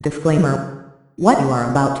Disclaimer. What you are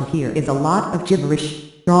about to hear is a lot of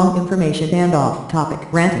gibberish, strong information and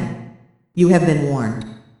off-topic ranting. You have been warned.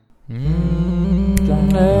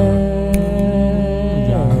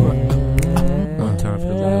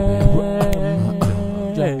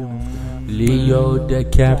 Leo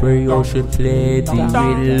DiCaprio should play the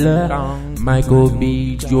Riddler. Michael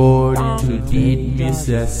B. Jordan should beat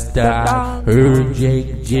Mr. Star. Heard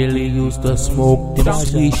Jake Gilly used to smoke them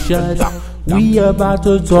sweet shots. We about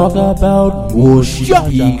to talk about motion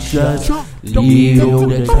pictures. Leo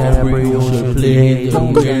DiCaprio should play the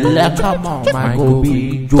Riddler. Come on, Michael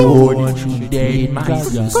B. Jordan should date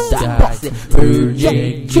Mr. Star. Heard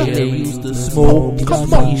Jake Gilly used to smoke them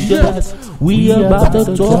sweet shots. We about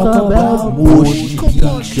to talk about motion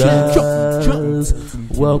pictures.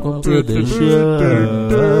 Welcome to the show,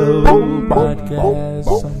 podcast.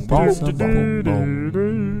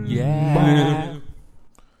 Yeah.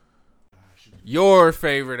 Your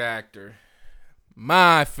favorite actor,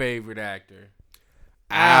 my favorite actor,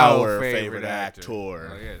 our favorite actor.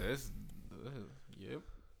 Oh, yeah, this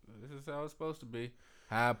is how it's supposed to be.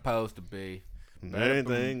 How it's supposed to be.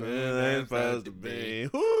 Anything it's supposed to be.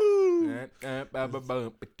 Woo!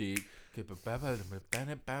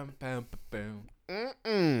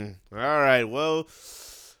 All right, well,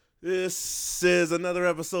 this is another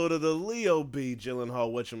episode of the Leo B.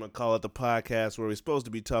 Gyllenhaal Whatchamacallit, the podcast where we're supposed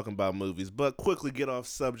to be talking about movies, but quickly get off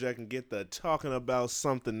subject and get to talking about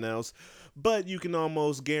something else. But you can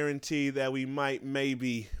almost guarantee that we might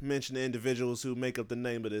maybe mention the individuals who make up the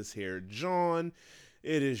name of this here. John,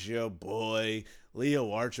 it is your boy,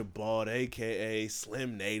 Leo Archibald, a.k.a.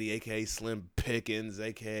 Slim Nady, a.k.a. Slim Pickens,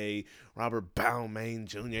 a.k.a. Robert Balmain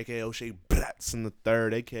Jr., a.k.a. O'Shea Bratson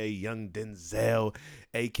III, a.k.a. Young Denzel,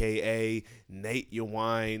 a.k.a. Nate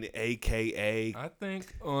Yawine, a.k.a. I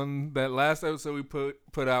think on that last episode we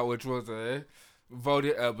put out, which was a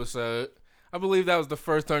voted episode, I believe that was the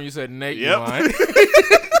first time you said Nate Yawine.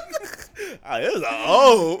 It was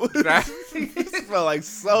old. It felt like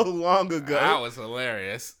so long ago. That was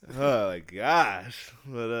hilarious. Oh my gosh.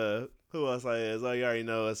 But who else is? Oh, you already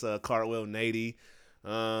know it's Cartwheel Nady.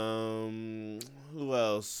 Who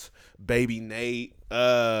else? Baby Nate. Who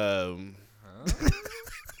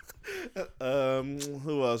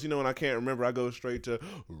else? You know when I can't remember, I go straight to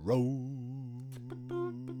Rolling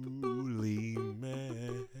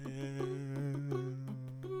Man.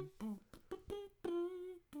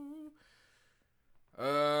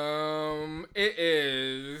 It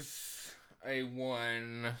is a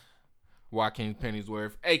one Joaquin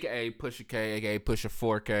Pennyworth, aka Pusha K, aka Pusha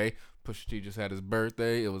 4K. Pusha T just had his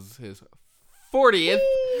birthday. It was his 40th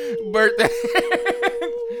birthday.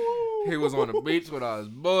 He was on the beach with all his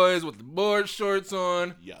boys with the board shorts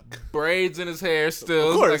on. Yuck. Braids in his hair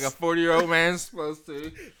still, like a 40-year-old man's supposed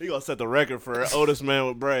to. He gonna set the record for oldest man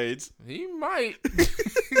with braids. He might.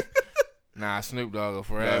 Nah, Snoop Dogg will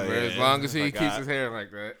forever. Oh, yeah. As long as he keeps his hair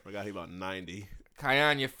like that. I forgot he about 90.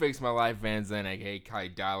 Kayanya Fix My Life Van Zandt, aka Kai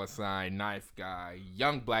Dollar Sign, Knife Guy,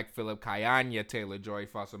 Young Black Phillip, Kayanya Taylor Joy,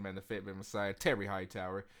 Fossil Man the Fitbit Messiah, Terry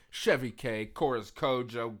Hightower, Chevy K, Chorus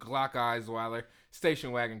Kojo, Glock Eisweiler,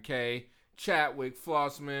 Station Wagon K, Chadwick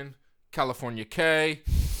Flossman, California K.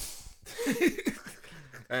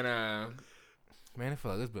 And man, I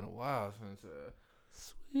feel like it's been a while since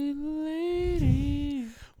Sweet Lady,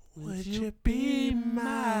 would you be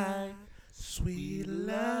my sweet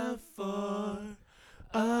love for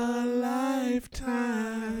a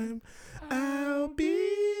lifetime? I'll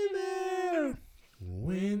be there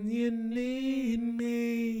when you need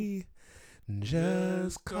me.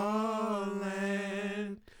 Just call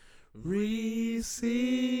and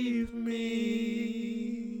receive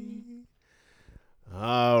me.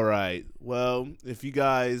 All right. Well, if you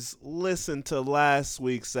guys listened to last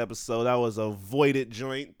week's episode, that was a vaulted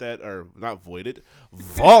joint that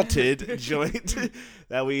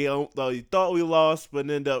we thought we lost, but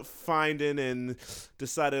ended up finding and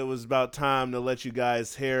decided it was about time to let you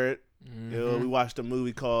guys hear it. Mm-hmm. You know, we watched a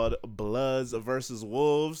movie called Bloods versus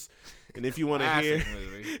Wolves, and if you want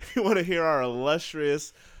to hear our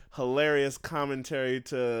illustrious, hilarious commentary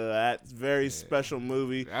to that very special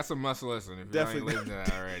movie, that's a must listen if you ain't listened to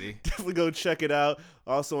that already. Definitely go check it out.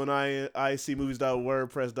 Also on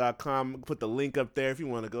icmovies.wordpress.com. Put the link up there if you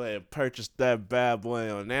want to go ahead and purchase that bad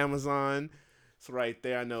boy on Amazon. It's right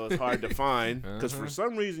there. I know it's hard to find because for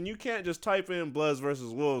some reason you can't just type in Bloods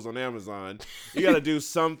versus Wolves on Amazon. You got to do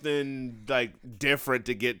something like different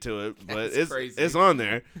to get to it, but it's on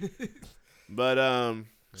there. But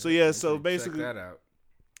so basically, check that out.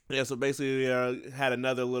 Yeah, so basically we had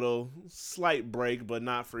another little slight break, but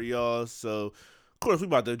not for y'all. So course, we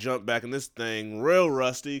about to jump back in this thing real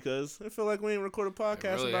rusty because I feel like we ain't recorded a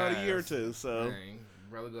podcast really about a has. year or two. So, Dang,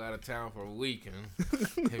 brother go out of town for a week and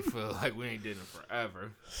they feel like we ain't did it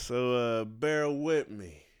forever. so bear with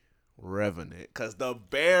me, Revenant, because the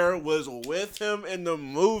bear was with him in the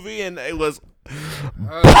movie and it was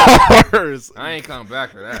bars. I ain't coming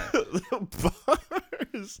back to that.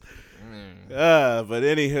 Bars. But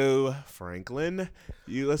anywho, Franklin,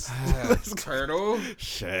 let's Turtle,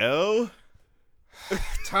 Shell,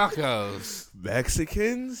 tacos,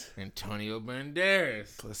 Mexicans, Antonio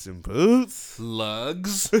Banderas, Puss in Boots,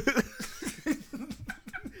 lugs.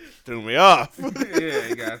 threw me off. Yeah,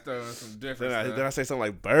 you gotta throw in some different Did I say something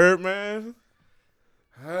like Birdman?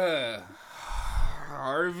 stuff.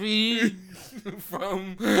 Harvey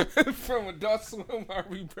from Adult Swim,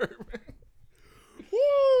 Harvey Birdman.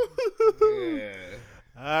 Woo! Yeah.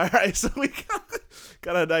 All right, so we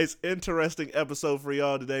got a nice, interesting episode for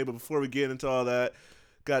y'all today. But before we get into all that,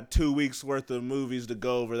 got 2 weeks worth of movies to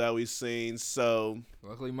go over that we've seen. So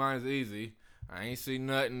Luckily, mine's easy. I ain't seen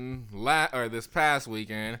nothing this past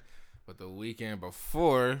weekend, but the weekend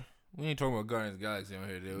before, we ain't talking about Guardians of the Galaxy on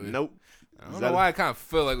here, did we? nope. I don't know why I kind of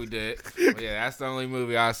feel like we did. But yeah, that's the only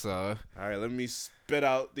movie I saw. All right, let me spit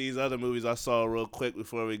out these other movies I saw real quick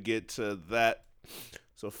before we get to that.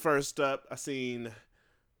 So first up, I seen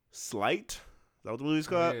Slight. Is that what the movie's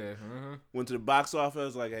called? Yeah. Went to the box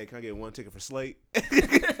office, like, hey, can I get one ticket for Slate? And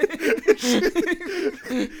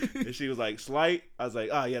she was like, Slight? I was like,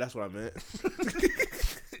 oh, yeah, that's what I meant.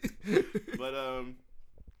 But,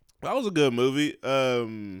 that was a good movie. What are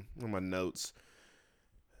my notes?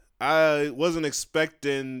 I wasn't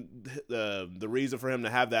expecting the reason for him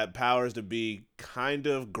to have that powers to be kind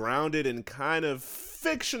of grounded and kind of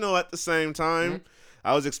fictional at the same time. Mm-hmm.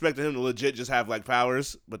 I was expecting him to legit just have like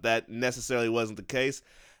powers, but that necessarily wasn't the case.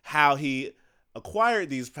 How he acquired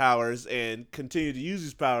these powers and continued to use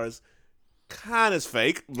these powers kind of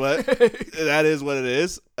fake, but that is what it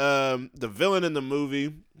is. The villain in the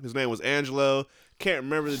movie, his name was Angelo. Can't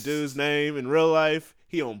remember the dude's name in real life.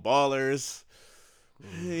 He on Ballers.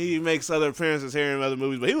 He makes other appearances here in other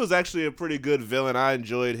movies, but he was actually a pretty good villain. I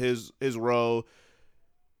enjoyed his role.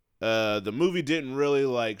 The movie didn't really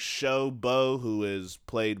like show Bo, who is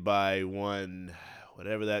played by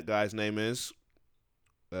whatever that guy's name is.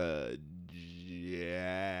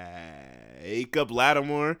 Jacob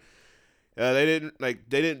Lattimore. They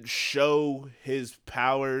didn't show his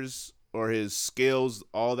powers or his skills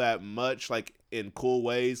all that much, like in cool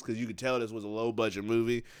ways, because you could tell this was a low budget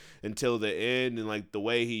movie until the end, and like the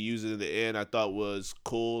way he used it in the end I thought was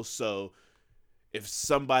cool. So if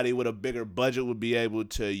somebody with a bigger budget would be able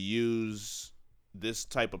to use this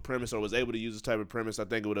type of premise, or was able to use this type of premise, I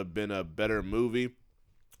think it would have been a better movie.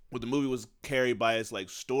 But the movie was carried by its like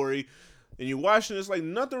story, and you're watching this like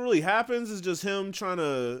nothing really happens. It's just him trying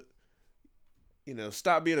to,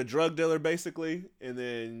 stop being a drug dealer basically, and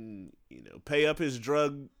then pay up his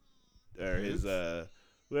drug or his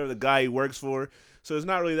whoever the guy he works for. So it's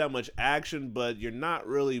not really that much action, but you're not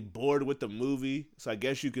really bored with the movie. So I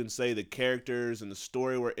guess you can say the characters and the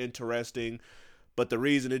story were interesting, but the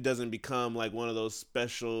reason it doesn't become like one of those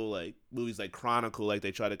special like movies like Chronicle, like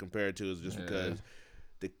they try to compare it to, is just because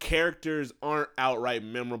the characters aren't outright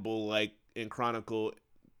memorable like in Chronicle,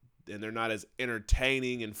 and they're not as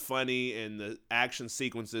entertaining and funny, and the action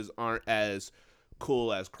sequences aren't as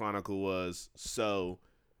cool as Chronicle was. So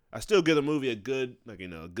I still give the movie a good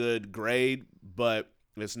grade, but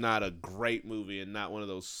it's not a great movie and not one of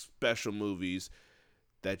those special movies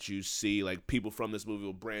that you see like people from this movie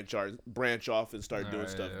will branch off and start doing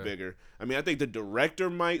stuff bigger. I mean, I think the director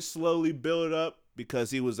might slowly build it up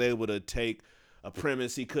because he was able to take a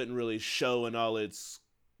premise he couldn't really show in all its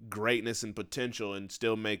greatness and potential and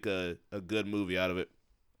still make a good movie out of it.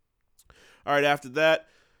 All right, after that,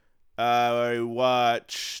 I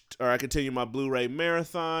continued my Blu-ray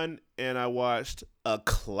marathon, and I watched a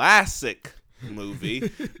classic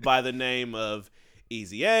movie by the name of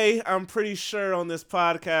Easy A. I'm pretty sure on this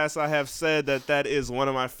podcast I have said that is one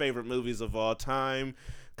of my favorite movies of all time,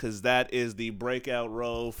 because that is the breakout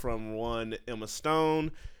role from one Emma Stone.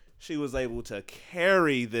 She was able to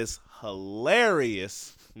carry this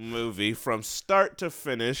hilarious movie from start to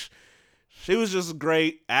finish. She was just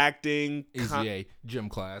great acting. Easy A, gym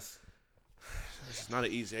class. It's not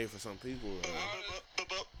an easy A for some people.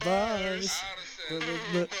 Bars. Bars.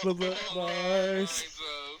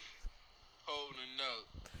 Holding a note.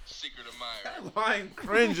 Secret admirer. That line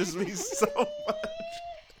cringes me so much.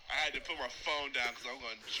 I had to put my phone down because I'm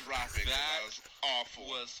going to drop it. That was awful.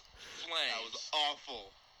 Was Flames. That was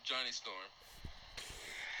awful. Johnny Storm.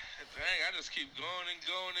 Dang, I just keep going and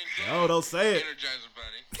going and going. Oh, don't say it. Energizer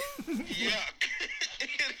Bunny. Yuck.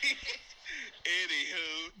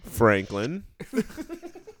 Anywho. Franklin.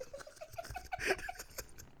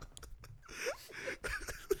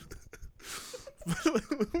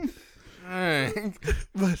 Dang.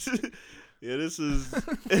 But yeah, this is,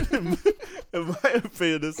 in my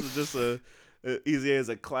opinion, this is just Easy A is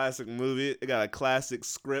a classic movie. It got a classic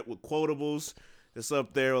script with quotables. It's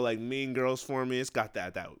up there with like Mean Girls for me. It's got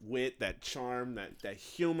that wit, that charm, that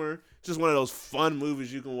humor. It's just one of those fun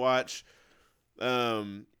movies you can watch.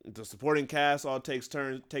 The supporting cast all take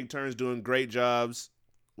turns doing great jobs.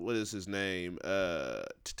 What is his name?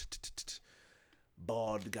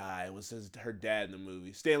 Bald guy was her dad in the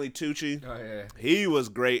movie. Stanley Tucci. Oh yeah. He was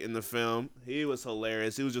great in the film. He was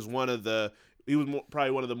hilarious. He was just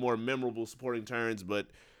probably one of the more memorable supporting turns, but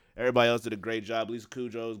everybody else did a great job. Lisa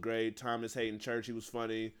Kudrow was great. Thomas Hayden Church, he was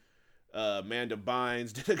funny. Amanda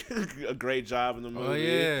Bynes did a great job in the movie. Oh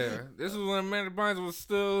yeah. This was when Amanda Bynes was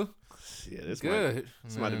still this good.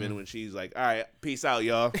 This might have been when she's like, all right, peace out,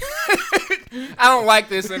 y'all. I don't like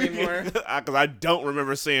this anymore. Because I don't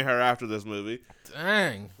remember seeing her after this movie.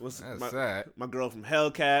 Dang. What's That's sad. My girl from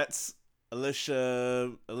Hellcats,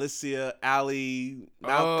 Alicia, Ali,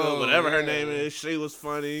 Malcolm, whatever her name is, she was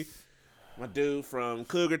funny. My dude from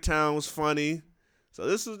Cougar Town was funny. So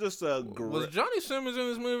this was just a Was Johnny Simmons in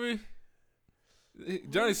this movie?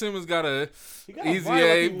 Johnny Simmons got a He got Easy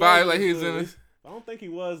a A vibe like he's in it. it. I don't think he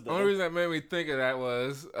was, The though. only reason that made me think of that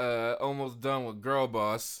was Almost Done with Girl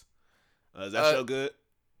Boss. Is that show good?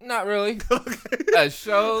 Not really. A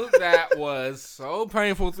show that was so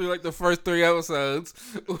painful through like the first 3 episodes.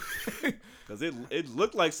 Because it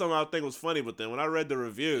looked like something I think was funny, but then when I read the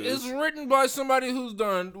reviews... It's written by somebody who's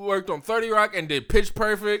worked on 30 Rock and did Pitch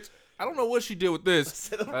Perfect. I don't know what she did with this.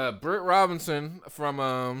 Britt Robinson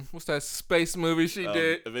from, what's that space movie she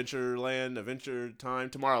did? Adventure Time,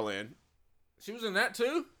 Tomorrowland. She was in that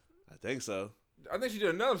too? I think so. I think she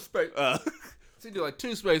did another space. She did like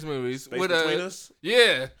 2 space movies. Space Between Us?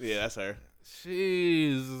 Yeah. Yeah, that's her.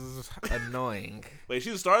 She's annoying. Wait,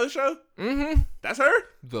 she's the star of the show? Mm-hmm. That's her?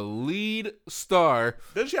 The lead star.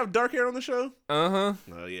 Didn't she have dark hair on the show? Uh-huh.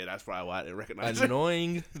 Oh, yeah, that's probably why I didn't recognize her.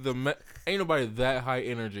 Annoying. Ain't nobody that high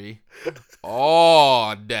energy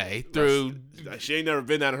all day through. She ain't never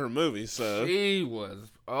been out of her movies, so. She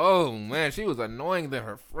was, oh man, she was annoying than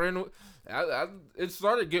her friend. It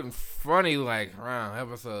started getting funny like around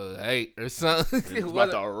episode 8 or something. It was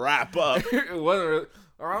about to wrap up. It wasn't,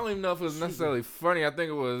 or I don't even know if it was necessarily funny. I think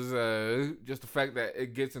it was just the fact that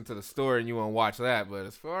it gets into the story and you want to watch that. But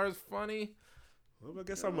as far as funny, Well, I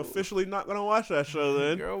guess I'm officially not gonna watch that show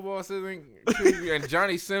then. Girl Boss isn't creepy. And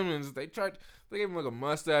Johnny Simmons, they gave him like a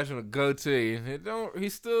mustache and a goatee, and he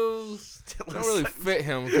still don't really fit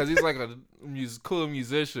him because he's like a cool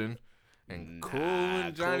musician. And cool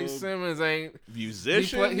when Johnny Simmons ain't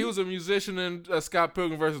musician. He was a musician in Scott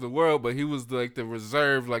Pilgrim vs. the World, but he was like the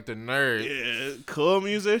reserved, like the nerd. Yeah, cool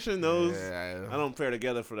musician. Those Yeah. I don't pair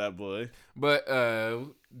together for that boy. But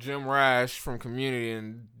Jim Rash from Community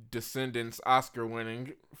and Descendants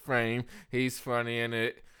Oscar-winning fame, he's funny in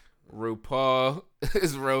it. RuPaul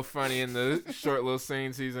is real funny in the short little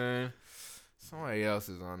scenes he's in. Somebody else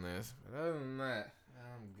is on this. But other than that,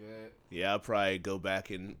 I'm good. Yeah, I'll probably go back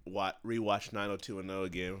and rewatch 90210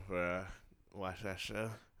 again before I watch that show.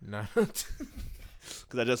 No. Because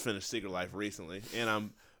I just finished Secret Life recently,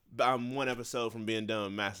 and I'm one episode from being done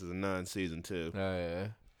with Masters of None season 2. Oh yeah.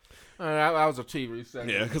 That was a TV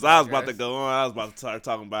segment. Yeah, because I was about to go on. I was about to start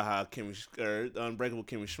talking about how Unbreakable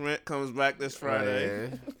Kimmy Schmidt comes back this Friday.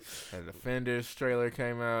 Yeah. And the Defenders trailer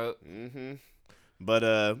came out. Mm-hmm. But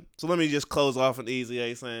so let me just close off an Easy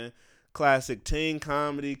A saying, classic teen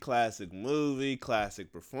comedy, classic movie,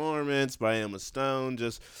 classic performance by Emma Stone.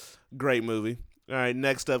 Just great movie. All right,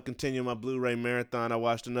 next up, continue my Blu-ray marathon. I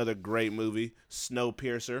watched another great movie,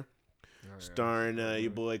 Snowpiercer. Starring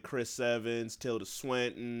your boy Chris Evans, Tilda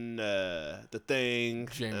Swinton, The Thing.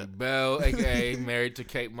 Jamie Bell, a.k.a. married to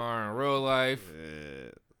Kate Mara in real life.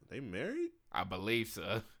 They married? I believe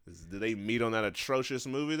so. Did they meet on that atrocious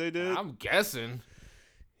movie they did? I'm guessing.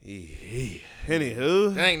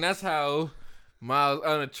 Anywho. Dang, that's how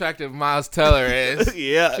unattractive Miles Teller is.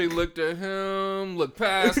 Yeah. She looked at him, looked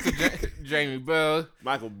past to Jamie Bell.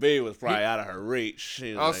 Michael B was probably out of her reach.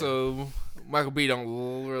 Also, Michael B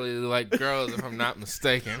don't really like girls, if I'm not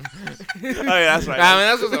mistaken. Oh, yeah, that's right. I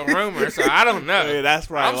mean, that's just a rumor, so I don't know. Yeah, that's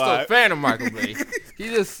probably I'm still a fan of Michael B. He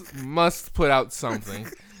just must put out something.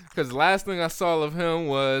 Because the last thing I saw of him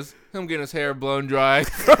was him getting his hair blown dry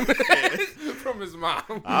from his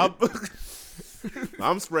mom.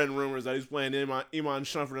 I'm spreading rumors that he's playing Iman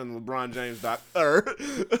Shumpert in the LeBron James That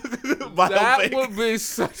biopic. would be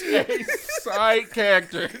such a side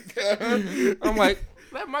character. I'm like,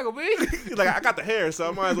 that Michael B? Like, I got the hair, so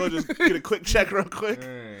I might as well just get a quick check real quick.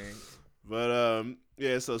 Dang. But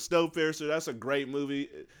yeah, so Snowpiercer, that's a great movie.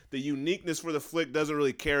 The uniqueness for the flick doesn't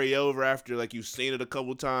really carry over after like you've seen it a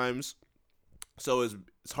couple times. So it's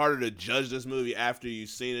harder to judge this movie after you've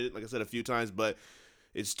seen it, like I said, a few times, but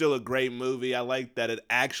it's still a great movie. I like that it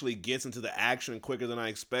actually gets into the action quicker than I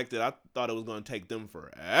expected. I thought it was going to take them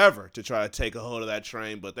forever to try to take a hold of that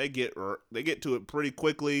train, but they get to it pretty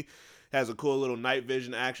quickly. Has a cool little night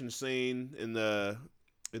vision action scene in the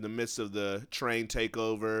midst of the train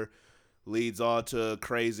takeover. Leads all to a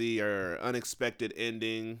crazy or unexpected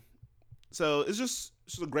ending. So it's just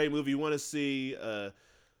a great movie. You want to see a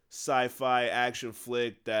sci-fi action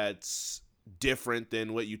flick that's different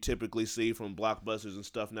than what you typically see from blockbusters and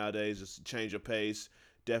stuff nowadays, just to change of pace.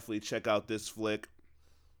 Definitely check out this flick.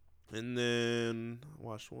 And then I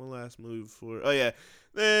watched one last movie before. Oh yeah,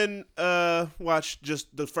 then watch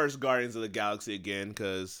just the first Guardians of the Galaxy again,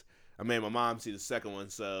 because I made my mom see the second one.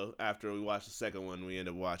 So after we watched the second one, we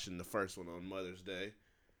ended up watching the first one on Mother's Day.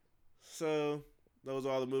 So those are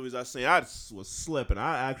all the movies I've seen. I was slipping.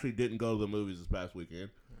 I actually didn't go to the movies this past weekend.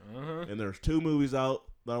 And there's 2 movies out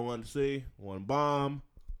that I wanted to see. One bomb,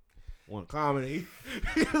 one comedy.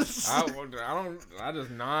 I just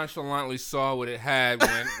nonchalantly saw what it had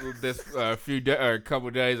when this a couple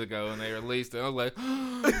days ago when they released it. I was like,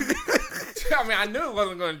 I mean, I knew it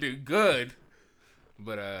wasn't going to do good,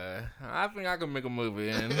 but I think I can make a movie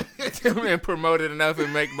and promote it enough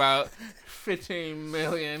and make about $15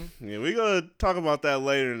 million. Yeah, we're gonna talk about that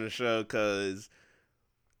later in the show because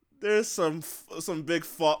there's some big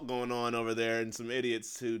fault going on over there and some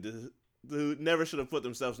idiots who never should have put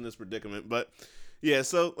themselves in this predicament. But yeah,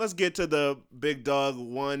 so let's get to the big dog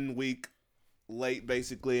 1 week late,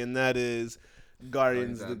 basically, and that is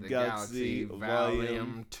Guardians of the Galaxy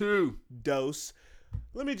Volume 2. Dose.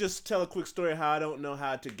 Let me just tell a quick story how I don't know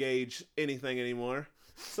how to gauge anything anymore.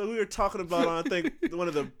 So we were talking about on, I think, one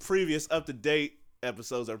of the previous up-to-date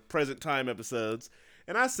episodes or present time episodes,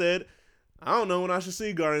 and I said, I don't know when I should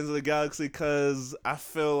see Guardians of the Galaxy because I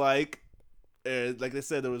feel like they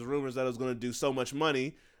said, there was rumors that it was going to do so much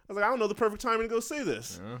money. I was like, I don't know the perfect timing to go see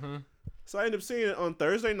this. So I ended up seeing it on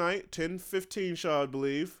Thursday night, 10:15 show, I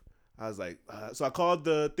believe. I was like, so I called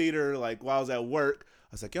the theater like while I was at work.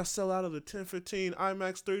 I was like, y'all sell out of the 10:15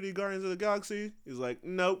 IMAX 3D Guardians of the Galaxy? He's like,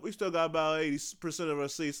 nope, we still got about 80% of our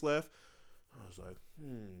seats left. I was like,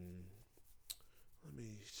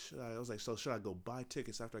 I was like, so should I go buy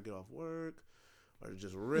tickets after I get off work or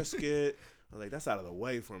just risk it? I was like, that's out of the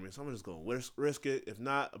way for me, so I'm just going to risk it. If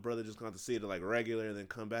not, a brother just going to have to see it like regular and then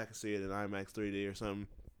come back and see it in IMAX 3D or something.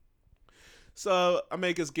 So I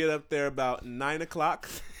make us get up there about 9 o'clock.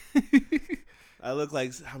 I look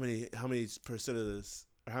like how many percent of this,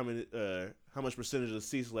 or how much percentage of the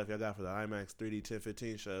seats left y'all got for the IMAX 3D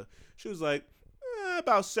 10:15 show? She was like,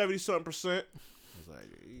 about 70-something%. I was like,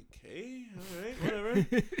 okay, all right, whatever.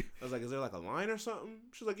 I was like, is there like a line or something?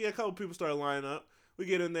 She was like, yeah, a couple people started lining up. We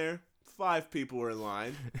get in there, 5 people were in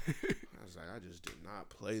line. I was like, I just did not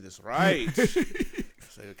play this right. I was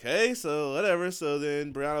like, okay, so whatever. So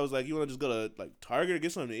then Brianna was like, you want to just go to like Target or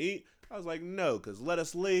get something to eat? I was like, no, because let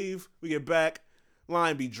us leave. We get back,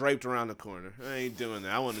 line be draped around the corner. I ain't doing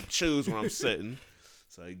that. I want to choose where I'm sitting.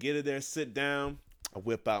 So I get in there, sit down. I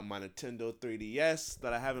whip out my Nintendo 3DS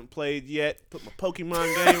that I haven't played yet. Put my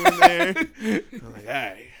Pokemon game in there. I'm like, all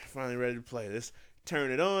right, finally ready to play this. Turn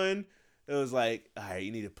it on. It was like, all right,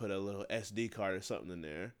 you need to put a little SD card or something in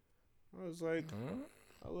there. I was like,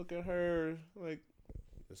 I look at her like,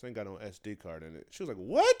 this ain't got no SD card in it. She was like,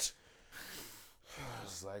 what? I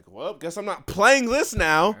was like, well, guess I'm not playing this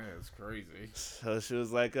now. That's crazy. So she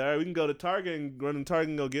was like, all right, we can go to Target and run to Target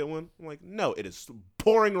and go get one. I'm like, no, it is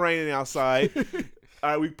pouring raining outside. All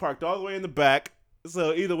right, we parked all the way in the back.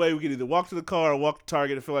 So either way, we could either walk to the car or walk to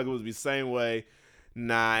Target. I feel like it would be the same way.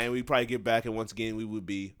 Nah, and we'd probably get back, and once again, we would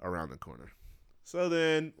be around the corner. So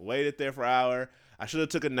then, waited there for an hour. I should have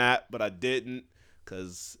took a nap, but I didn't,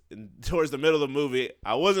 because towards the middle of the movie,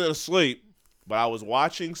 I wasn't asleep, but I was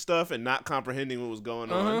watching stuff and not comprehending what was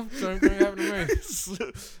going on. Same thing happened to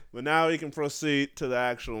me. But now we can proceed to the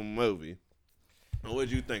actual movie. What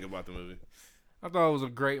did you think about the movie? I thought it was a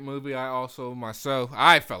great movie. I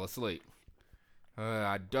fell asleep.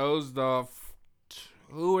 I dozed off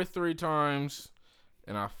 2 or 3 times,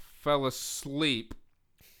 and I fell asleep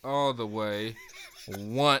all the way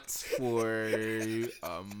once for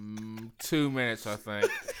 2 minutes, I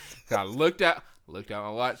think. I looked at my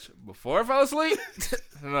watch before I fell asleep,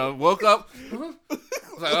 and I woke up.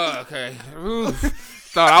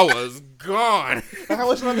 thought I was gone. How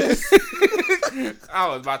much I miss? I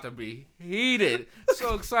was about to be heated.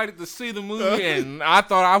 So excited to see the movie, and I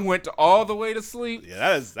thought I went all the way to sleep.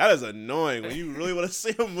 Yeah, that is annoying. When you really want to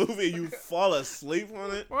see a movie and you fall asleep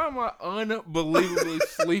on it. Why am I unbelievably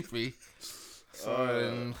sleepy? So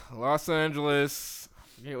in Los Angeles,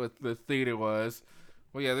 I forget what the theater was.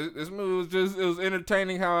 Well, yeah, this movie was it was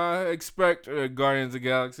entertaining how I expect a Guardians of the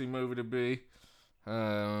Galaxy movie to be.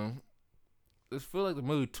 This feel like the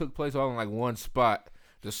movie took place all in like one spot.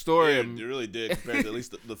 The story, Yeah, it really did compared to at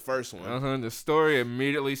least the first one. The story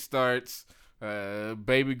immediately starts.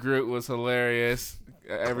 Baby Groot was hilarious.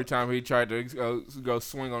 Every time he tried to go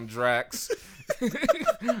swing on Drax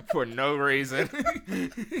for no reason.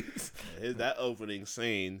 That opening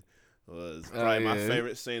scene was probably my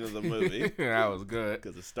favorite scene of the movie. That was good.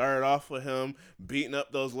 Because it started off with him beating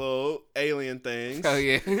up those little alien things. Oh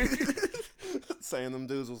yeah. Saying them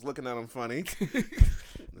dudes was looking at him funny.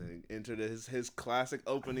 They entered his classic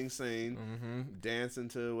opening scene, dancing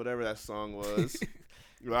to whatever that song was.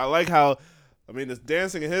 I like how, the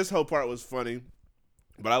dancing in his whole part was funny,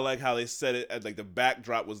 but I like how they set it at like the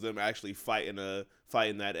backdrop was them actually fighting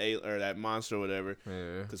that monster or whatever.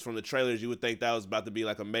 Yeah. Because from the trailers you would think that was about to be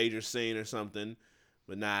like a major scene or something,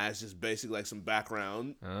 but nah, it's just basically like some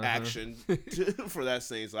background action for that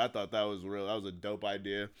scene. So I thought that was a dope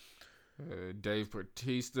idea. Dave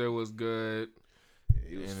Bautista was good. Yeah,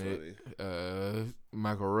 he was funny.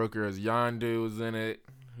 Michael Rooker as Yondu was in it,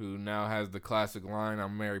 who now has the classic line,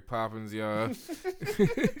 "I'm Mary Poppins, y'all."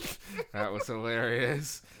 That was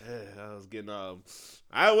hilarious. Yeah, I was getting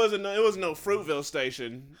it wasn't no Fruitville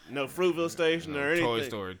Station, or anything. Toy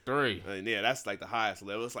Story 3. Yeah, that's like the highest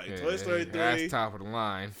level. It's like Yeah, Toy Story 3, that's top of the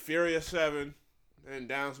line. Furious 7, and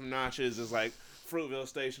down some notches is like Fruitville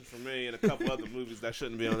Station for me, and a couple other movies that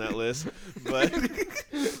shouldn't be on that list.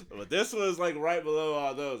 But this was like right below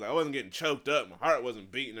all those. I wasn't getting choked up. My heart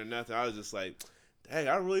wasn't beating or nothing. I was just like, dang,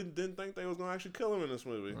 I really didn't think they was gonna actually kill him in this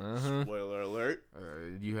movie. Spoiler alert.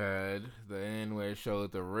 You had the end where it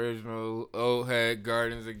showed the original old head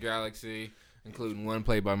Guardians of the Galaxy, including one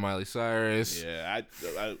played by Miley Cyrus. Yeah,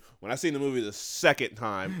 I when I seen the movie the second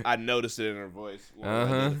time, I noticed it in her voice when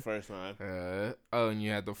I did the first time. And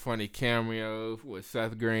you had the funny cameo with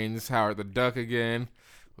Seth Green's Howard the Duck again,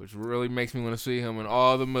 which really makes me want to see him in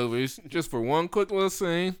all the movies, just for one quick little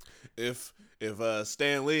scene. If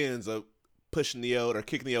Stan Lee ends up pushing the old or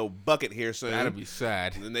kicking the old bucket here soon, That'd be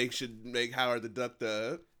sad. then they should make Howard the Duck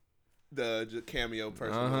the cameo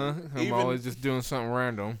person. I'm always just doing something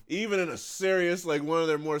random. Even in a serious, like one of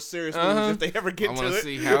their more serious movies, if they ever get to it. I want to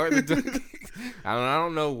see Howard the Duck. I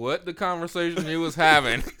don't know what the conversation he was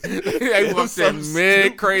having. They was in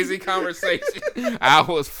mid crazy conversation. I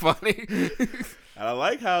was funny. And I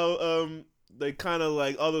like how they kind of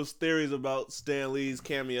like all those theories about Stan Lee's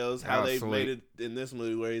cameos, how they made it in this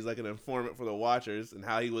movie where he's like an informant for the Watchers, and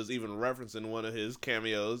how he was even referencing one of his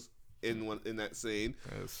cameos in that scene.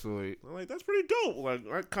 That's sweet. I'm like, that's pretty dope. Like,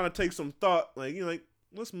 I kind of take some thought. Like,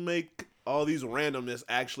 let's make all these randomness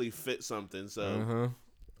actually fit something. So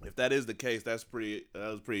if that is the case, that was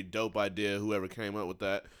a pretty dope idea. Whoever came up with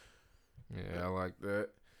that. Yeah, I like that.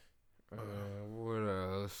 What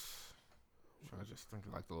else? I just think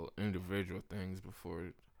of like the little individual things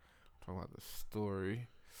before talking about the story.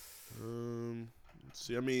 Let's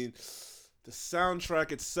see, the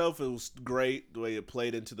soundtrack itself was great, the way it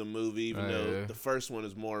played into the movie, even though the first one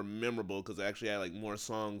is more memorable because it actually had like more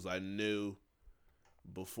songs I knew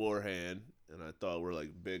beforehand and I thought were like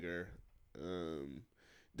bigger.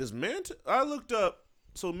 Does Mantis? I looked up,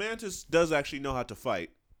 so Mantis does actually know how to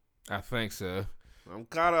fight. I think so.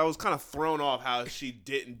 I was kind of thrown off how she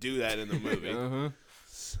didn't do that in the movie.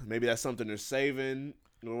 Maybe that's something they're saving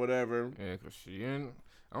or whatever. Yeah, because she in.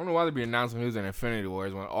 I don't know why they'd be announcing who's in Infinity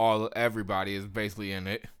Wars when everybody is basically in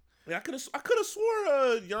it. Yeah, I could have swore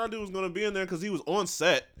Yondu was gonna be in there because he was on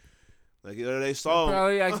set. Like they saw him.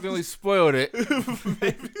 Probably accidentally spoiled it.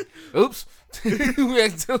 Oops. We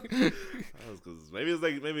accidentally. Maybe it's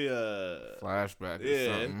like a flashback or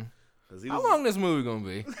something. How long this movie gonna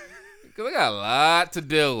be? Because I got a lot to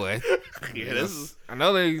deal with. Yeah, I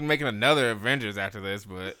know they're making another Avengers after this,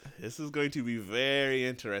 but this is going to be very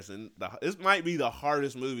interesting. This might be the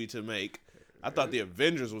hardest movie to make. I thought the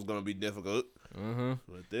Avengers was going to be difficult,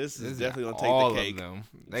 but this is definitely going to take the cake. Of them.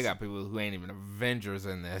 They got people who ain't even Avengers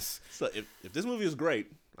in this. So if this movie is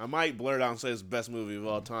great, I might blur it out and say it's the best movie of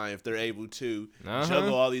all time if they're able to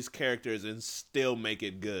juggle all these characters and still make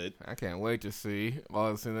it good. I can't wait to see. All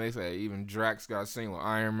of a sudden they say even Drax got seen with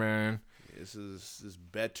Iron Man. This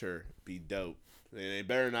better be dope. And they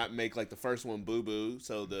better not make like the first one boo-boo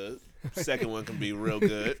so the second one can be real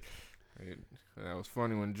good. That was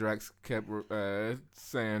funny when Drax kept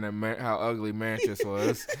saying that how ugly Mantis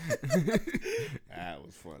was. That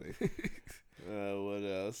was funny. What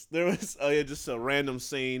else? There was just a random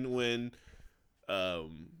scene when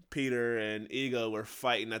Peter and Ego were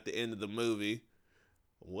fighting at the end of the movie.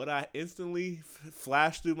 What I instantly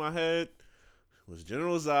flashed through my head was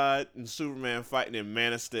General Zod and Superman fighting in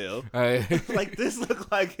Man of Steel. Like this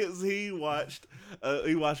looked like he watched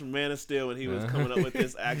Man of Steel when he was coming up with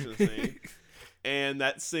this action scene. And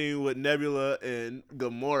that scene with Nebula and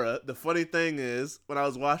Gamora. The funny thing is, when I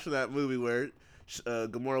was watching that movie where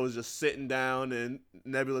Gamora was just sitting down and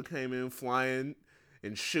Nebula came in flying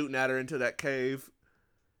and shooting at her into that cave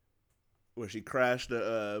where she crashed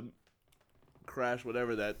whatever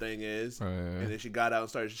that thing is, and then she got out and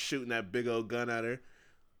started shooting that big old gun at her.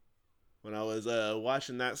 When I was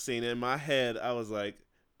watching that scene in my head, I was like,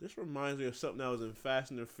 this reminds me of something that was in Fast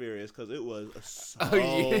and the Furious, because it was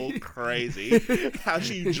so crazy how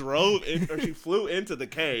she she flew into the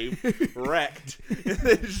cave, wrecked, and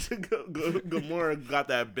then Gamora got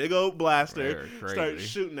that big old blaster, started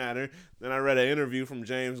shooting at her. Then I read an interview from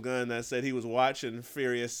James Gunn that said he was watching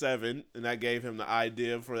Furious 7, and that gave him the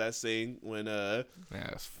idea for that scene when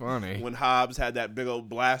that's funny. When Hobbs had that big old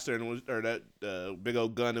blaster that big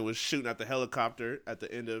old gun and was shooting at the helicopter at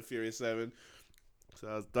the end of Furious 7. So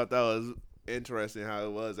I thought that was interesting how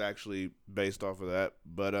it was actually based off of that.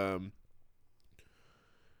 But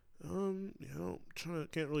can't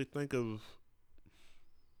really think of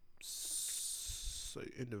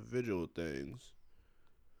individual things.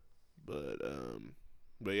 But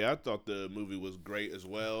yeah, I thought the movie was great as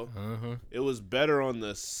well. It was better on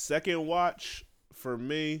the second watch for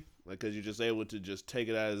me, like, because you're just able to just take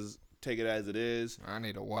it as it is. I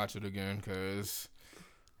need to watch it again because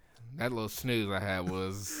that little snooze I had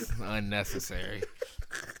was unnecessary.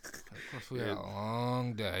 Of course, we had a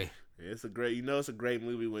long day. It's a great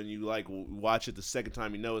movie when you like watch it the second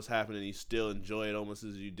time. You know what's happening, and you still enjoy it almost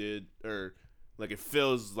as you did, or like it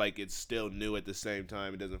feels like it's still new at the same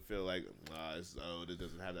time. It doesn't feel like it's old. It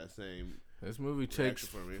doesn't have that same. This movie takes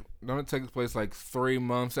for me. Don't it take place like 3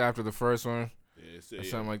 months after the first one, or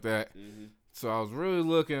something like that? Mm-hmm. So I was really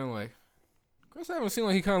looking like. Chris Evans seemed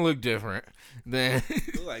like he kind of looked different than.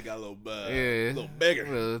 Looked like he got a little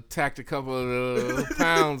bigger. Tacked a couple of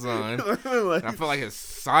pounds on. Like, I felt like his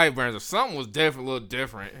sideburns or something was different, a little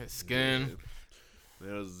different. His skin.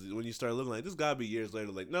 Yeah. When you start looking like this, gotta be years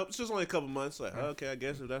later. Like, nope, it's just only a couple months. Like, okay, I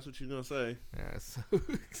guess if that's what you're gonna say. Yes.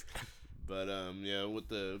 But with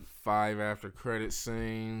the 5 after credit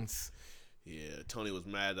scenes. Yeah, Tony was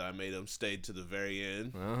mad that I made him stay to the very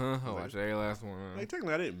end. I watched every last one. Like,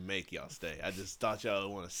 technically, I didn't make y'all stay. I just thought y'all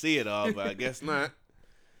would want to see it all, but I guess not.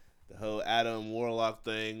 The whole Adam Warlock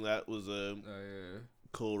thing, that was a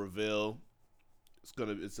cool reveal. It's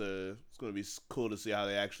gonna be cool to see how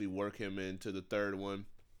they actually work him into the third one.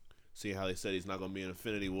 See how they said he's not gonna be in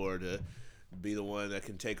Infinity War to be the one that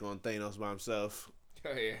can take on Thanos by himself.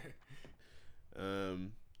 Oh yeah.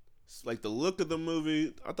 Like the look of the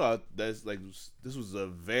movie, I thought this was a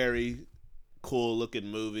very cool looking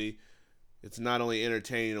movie. It's not only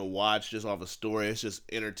entertaining to watch just off a story, it's just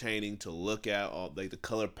entertaining to look at. Like the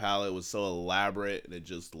color palette was so elaborate and it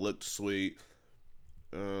just looked sweet.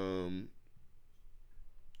 When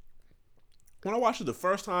I watched it the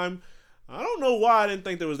first time, I don't know why I didn't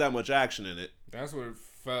think there was that much action in it. That's what it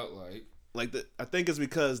felt like. I think it's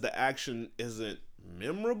because the action isn't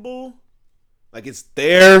memorable. Like, it's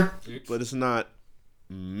there, but it's not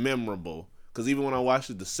memorable. Because even when I watched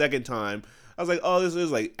it the second time, I was like, oh, this is,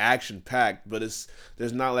 like, action-packed. But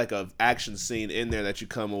there's not, like, an action scene in there that you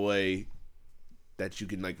come away that you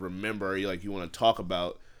can, like, remember or, like, you want to talk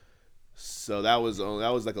about. So that was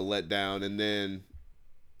like, a letdown. And then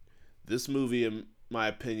this movie, in my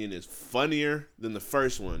opinion, is funnier than the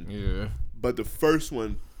first one. Yeah. But the first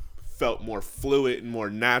one felt more fluid and more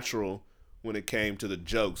natural when it came to the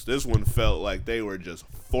jokes. This one felt like they were just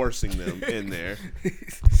forcing them in there.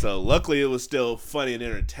 So luckily it was still funny and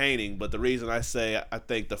entertaining, but the reason I say I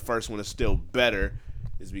think the first one is still better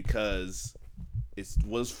is because it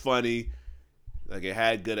was funny, like it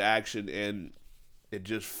had good action, and it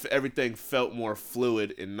just everything felt more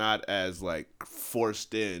fluid and not as like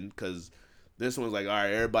forced in, because this one's like, all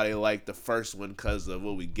right, everybody liked the first one because of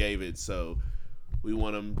what we gave it, so we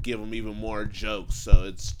want to give them even more jokes, so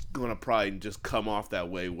it's going to probably just come off that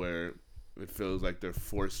way where it feels like they're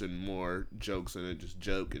forcing more jokes in it, just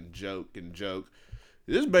joke and joke and joke.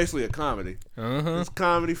 This is basically a comedy. It's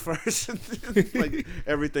comedy first, and like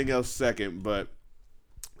everything else second, but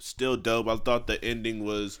still dope. I thought the ending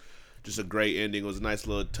was just a great ending. It was a nice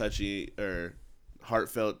little touchy, or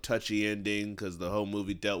heartfelt, touchy ending because the whole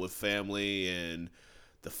movie dealt with family and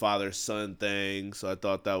the father-son thing. So I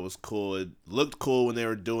thought that was cool. It looked cool when they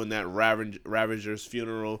were doing that Ravager's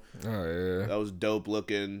funeral. Oh yeah. That was dope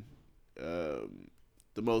looking.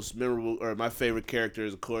 The most memorable, or my favorite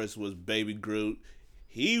characters, of course, was Baby Groot.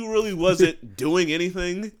 He really wasn't doing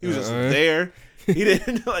anything. He was just there. He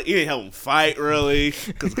didn't help him fight really,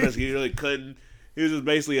 because he really couldn't. He was just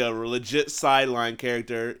basically a legit sideline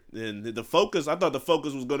character. And the focus, I thought the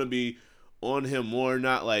focus was going to be on him more,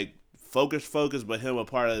 not like focus, but him a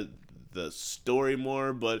part of the story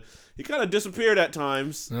more. But he kind of disappeared at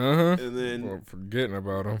times. And then Well, forgetting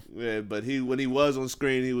about him. yeah, but when he was on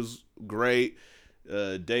screen, he was great.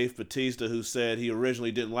 Dave Bautista, who said he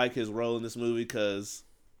originally didn't like his role in this movie because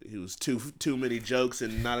he was too many jokes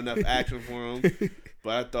and not enough action for him.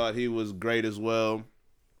 But I thought he was great as well.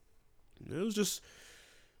 It was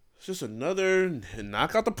just another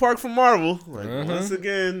knock out the park from Marvel. Like once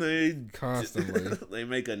again, they Constantly. they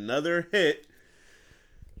make another hit.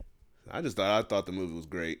 I thought the movie was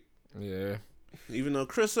great. Yeah. Even though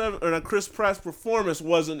Chris Pratt's performance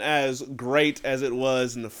wasn't as great as it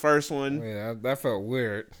was in the first one. Yeah, that felt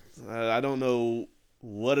weird. I don't know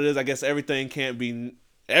what it is. I guess everything can't be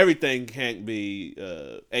A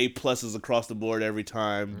pluses across the board every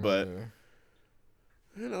time. But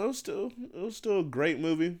you know, it was still a great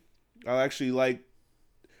movie. I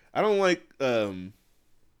don't like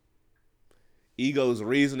Ego's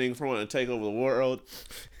reasoning for wanting to take over the world.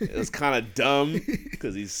 It was kind of dumb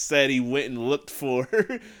because he said he went and looked for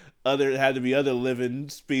had to be other living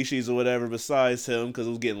species or whatever besides him because it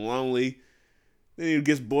was getting lonely. Then he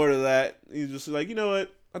gets bored of that. He's just like, you know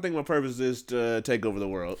what? I think my purpose is to take over the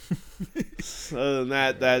world. Other than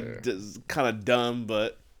that is kind of dumb,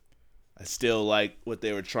 but I still like what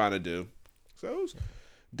they were trying to do. So it was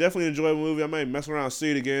definitely an enjoyable movie. I might mess around and see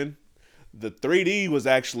it again. The 3D was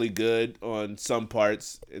actually good on some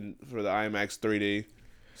parts for the IMAX 3D.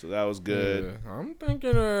 So that was good. Yeah, I'm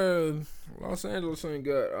thinking Los Angeles ain't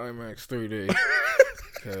got IMAX 3D.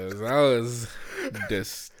 Because I was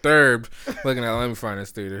disturbed looking at, let me find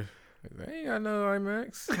this theater. They ain't got no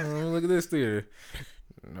IMAX. Look at this theater.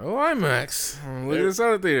 No IMAX. Look at this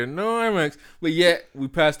other theater. No IMAX. But yet, we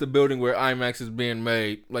passed the building where IMAX is being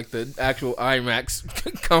made. Like the actual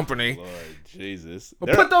IMAX company. Lord Jesus.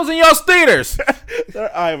 Well, put those in y'all's theaters. Their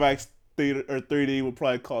IMAX theater or 3D would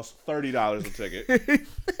probably cost $30 a ticket.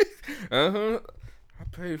 I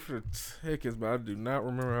paid for the tickets, but I do not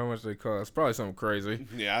remember how much they cost. Probably something crazy.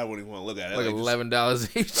 Yeah, I wouldn't even want to look at it. Like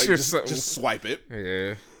 $11 each or something. Just swipe it.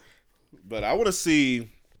 Yeah. But I want to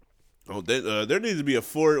see. There needs to be a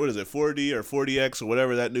 4D or 4DX or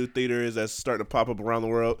whatever that new theater is that's starting to pop up around the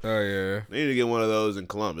world. Oh yeah. They need to get one of those in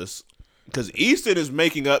Columbus because Easton is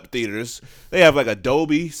making up theaters. They have like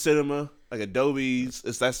Adobe Cinema, like Adobe's.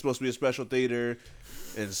 That's supposed to be a special theater,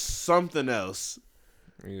 and something else.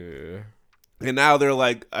 Yeah. And now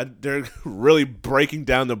they're really breaking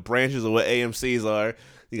down the branches of what AMC's are.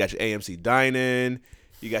 You got your AMC Dine-In.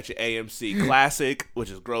 You got your AMC Classic,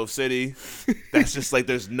 which is Grove City. That's just like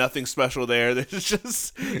there's nothing special there. There's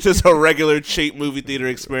just a regular cheap movie theater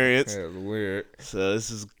experience. That's weird. So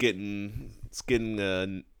this is getting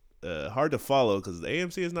hard to follow because the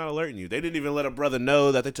AMC is not alerting you. They didn't even let a brother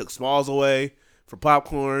know that they took Smalls away for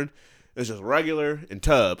popcorn. It's just regular and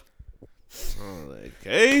tub. I'm like,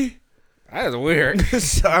 hey. That is weird.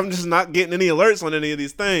 So I'm just not getting any alerts on any of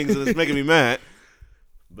these things, and it's making me mad.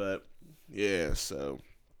 But yeah, so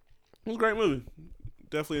it was a great movie.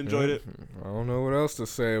 Definitely enjoyed it. I don't know what else to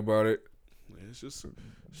say about it. It's just a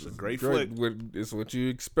great flick. It's what you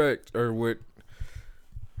expect, or what,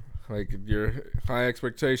 like, your high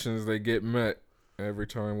expectations, they get met every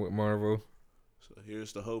time with Marvel. So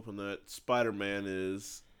here's the hoping that Spider-Man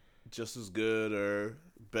is just as good or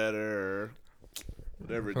better or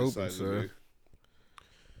whatever it decides to be.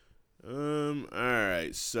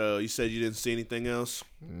 Alright, so you said you didn't see anything else?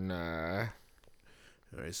 Nah.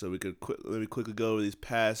 Alright, so let me quickly go over these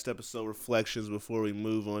past episode reflections before we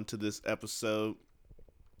move on to this episode.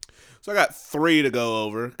 So I got 3 to go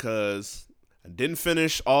over because I didn't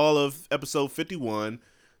finish all of episode 51.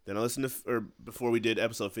 Then I listened before we did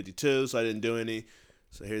episode 52, so I didn't do any.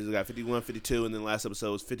 So here's I got 51, 52, and then last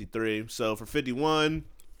episode was 53. So for 51,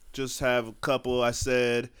 just have a couple I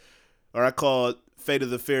called Fate of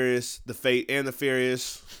the Furious, The Fate and the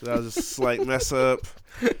Furious. That was a slight mess up.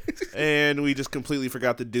 And we just completely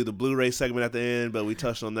forgot to do the Blu-ray segment at the end, but we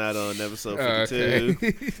touched on that on episode 52.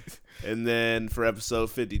 Okay. And then for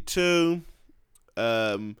episode 52,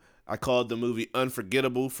 I called the movie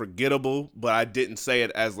Unforgettable forgettable, but I didn't say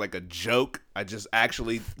it as like a joke. I just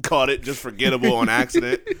actually called it just forgettable on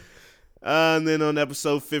accident. And then on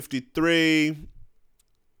episode 53,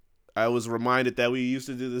 I was reminded that we used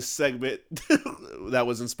to do this segment that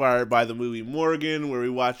was inspired by the movie Morgan, where we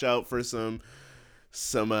watch out for some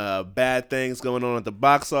bad things going on at the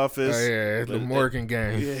box office. Oh yeah, the Morgan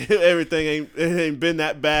game. Yeah, everything ain't been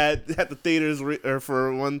that bad at the theaters or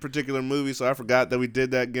for one particular movie, so I forgot that we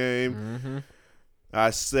did that game. Mm-hmm.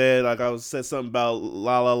 I said something about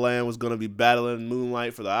La La Land was going to be battling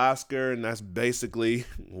Moonlight for the Oscar, and that's basically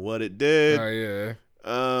what it did. Oh yeah.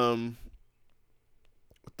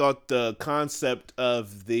 I thought the concept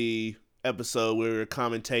of the episode where we were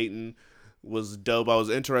commentating was dope. I was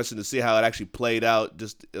interested to see how it actually played out.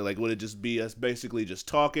 Just like, would it just be us basically just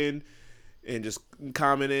talking and just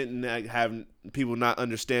commenting and like having people not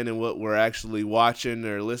understanding what we're actually watching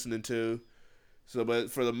or listening to? So, but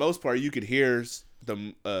for the most part, you could hear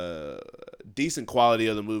the decent quality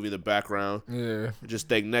of the movie, the background. Yeah. Just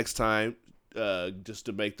think next time, just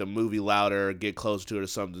to make the movie louder, or get closer to it or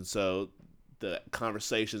something, so the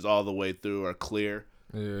conversations all the way through are clear.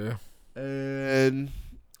 Yeah. And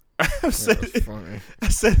I That said was funny.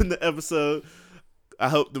 in the episode, I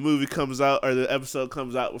hope the movie comes out or the episode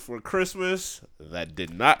comes out before Christmas. That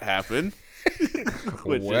did not happen.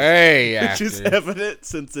 which is evident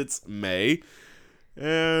since it's May.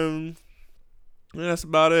 And that's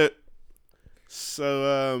about it.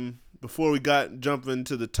 So before we jump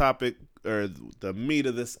into the topic or the meat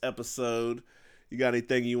of this episode, you got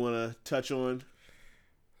anything you want to touch on?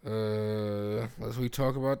 Let's we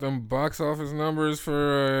talk about them box office numbers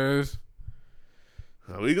for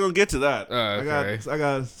We're gonna get to that. Okay. I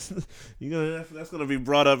got that's gonna be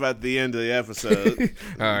brought up at the end of the episode.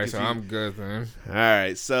 All right, so I'm good then. All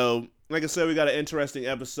right, so like I said, we got an interesting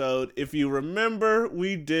episode. If you remember,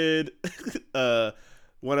 we did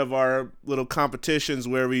one of our little competitions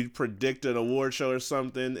where we predict an award show or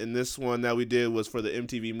something, and this one that we did was for the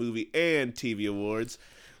MTV Movie and TV Awards.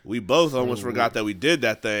 We both almost forgot that we did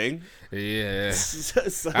that thing. Yeah.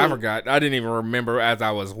 So, I forgot. I didn't even remember as I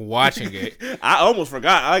was watching it. I almost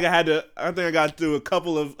forgot. I think I got through a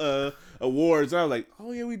couple of awards. I was like,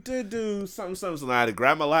 oh yeah, we did do something. So I had to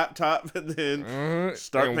grab my laptop and then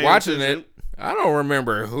start and paying watching attention. it. I don't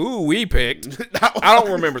remember who we picked. I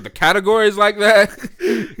don't remember the categories like that.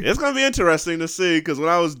 It's gonna be interesting to see because when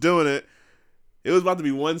I was doing it, it was about to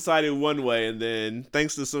be one-sided one way, and then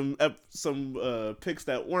thanks to some picks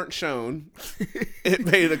that weren't shown, it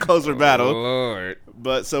made it a closer battle. Oh, Lord.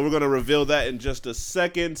 But so we're gonna reveal that in just a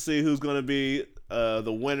second. See who's gonna be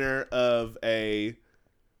the winner of a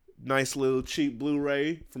nice little cheap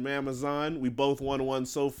Blu-ray from Amazon. We both won one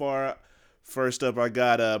so far. First up, I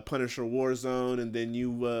got Punisher Warzone, and then you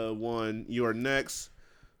won Your Next.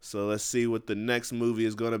 So let's see what the next movie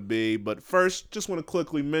is gonna be. But first, just want to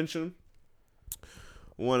quickly mention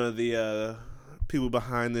one of the people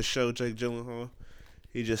behind this show, Jake Gyllenhaal.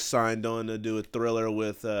 He just signed on to do a thriller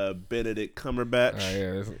with Benedict Cumberbatch. Oh,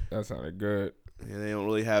 yeah, that sounded good. And they don't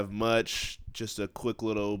really have much, just a quick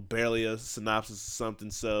little, barely a synopsis or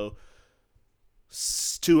something. So,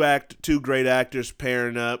 two great actors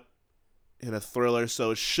pairing up in a thriller,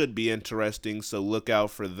 so it should be interesting. So look out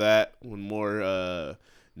for that when more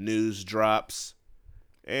news drops.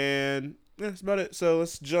 And yeah, that's about it. So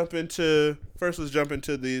let's jump into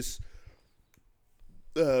these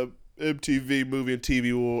MTV Movie and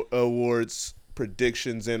TV Awards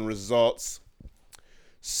predictions and results.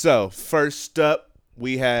 So first up,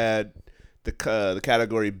 we had the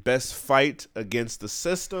category Best Fight Against the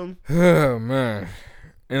System. Oh, man.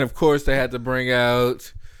 And, of course, they had to bring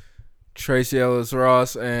out Tracy Ellis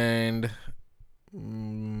Ross and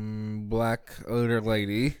Black Odor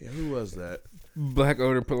Lady. Yeah, who was that? Black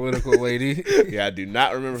Odor Political Lady. Yeah, I do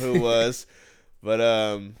not remember who it was.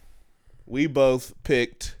 But we both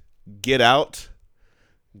picked Get Out.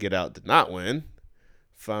 Get Out did not win.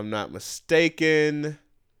 If I'm not mistaken,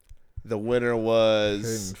 the winner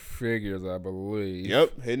was Hidden Figures, I believe.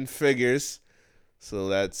 Yep, Hidden Figures. So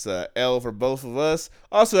that's L for both of us.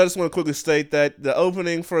 Also, I just want to quickly state that the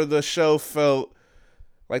opening for the show felt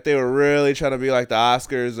like they were really trying to be like the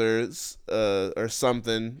Oscars or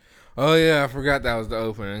something. Oh, yeah, I forgot that was the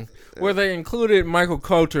opening. Where they included Michael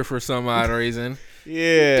Coulter for some odd reason.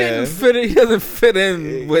 Yeah. He doesn't fit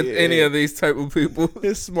in with any of these type of people.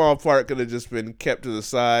 His small part could have just been kept to the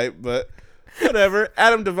side, but whatever.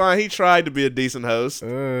 Adam Devine, he tried to be a decent host.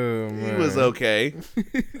 Oh, man. He was okay.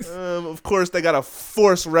 Of course, they got to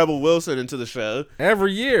force Rebel Wilson into the show.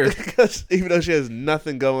 Every year. Even though she has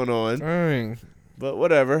nothing going on. Dang. But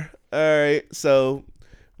whatever. All right, so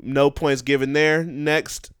no points given there.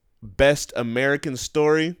 Next, Best American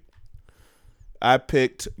Story. I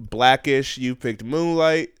picked Blackish. You picked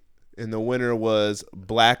Moonlight. And the winner was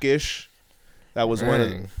Blackish. That was one of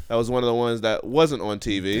the ones that wasn't on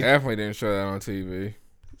TV. Definitely didn't show that on TV.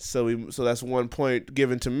 So that's 1 point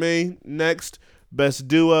given to me. Next, best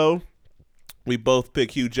duo. We both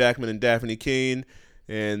picked Hugh Jackman and Daphne Keane,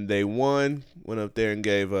 and they won. Went up there and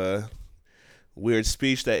gave a weird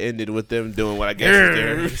speech that ended with them doing what I guess is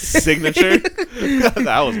their signature.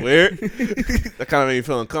 That was weird. That kind of made me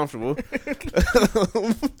feel uncomfortable.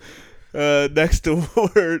 Next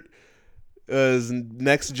award is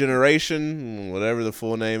Next Generation, whatever the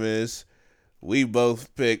full name is. We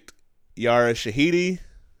both picked Yara Shahidi.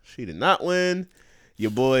 She did not win.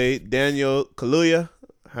 Your boy Daniel Kaluuya,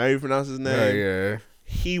 how you pronounce his name? Oh, yeah.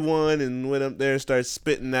 He won and went up there and started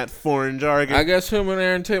spitting that foreign jargon. I guess him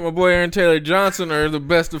and my boy Aaron Taylor Johnson are the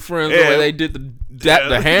best of friends. The way they did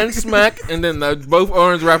the hand smack and then both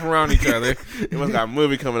arms wrap around each other. They must got a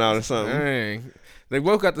movie coming out or something. Dang. They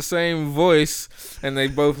both got the same voice, and they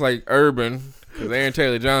both like urban. Because Aaron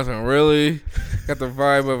Taylor Johnson really got the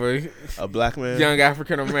vibe of A black man. young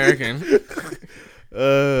African American.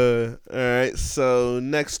 All right. So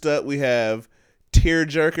next up we have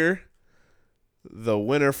Tearjerker. The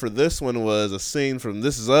winner for this one was a scene from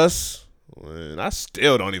This Is Us. And I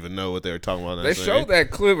still don't even know what they were talking about. They showed that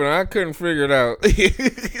clip, and I couldn't figure it out.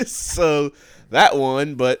 So that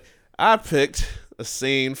one, but I picked a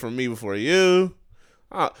scene from Me Before You.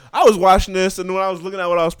 I was watching this, and when I was looking at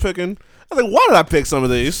what I was picking, I was like, why did I pick some of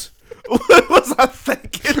these? What was I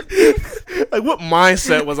thinking? Like, what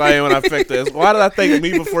mindset was I in when I picked this? Why did I think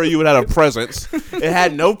Me Before You would have a presence? It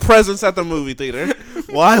had no presence at the movie theater.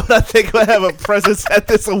 Why would I think it would have a presence at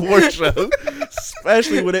this award show?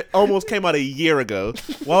 Especially when it almost came out a year ago.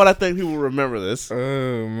 Why would I think people would remember this?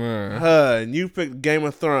 Oh, man. And you picked Game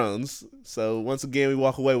of Thrones. So, once again, we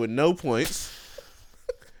walk away with no points.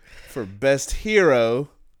 For Best Hero,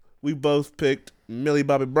 we both picked Millie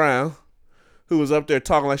Bobby Brown, who was up there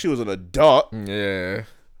talking like she was an adult. Yeah.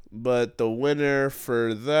 But the winner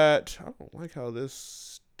for that, I don't like how this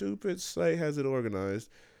stupid site has it organized.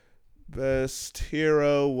 Best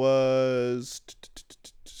Hero was...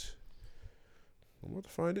 I'm about to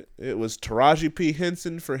find it. It was Taraji P.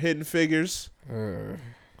 Henson for Hidden Figures.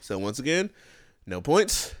 So once again, no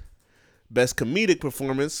points. Best Comedic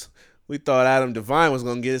Performance, we thought Adam Devine was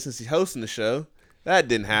going to get it since he's hosting the show. That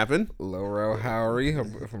didn't happen. Laurel Howery,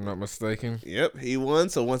 if I'm not mistaken. Yep, he won.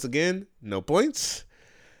 So once again, no points.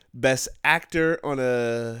 Best Actor on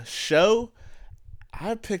a Show,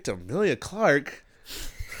 I picked Emilia Clarke.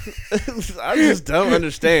 I just don't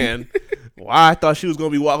understand why I thought she was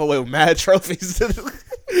going to be walking away with mad trophies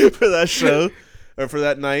for that show or for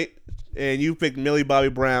that night. And you picked Millie Bobby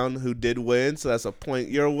Brown, who did win, so that's a point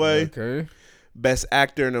your way. Okay. Best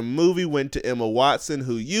Actor in a Movie went to Emma Watson,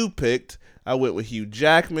 who you picked. I went with Hugh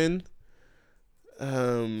Jackman.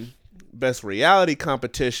 Best Reality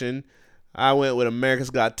Competition, I went with America's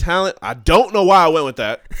Got Talent. I don't know why I went with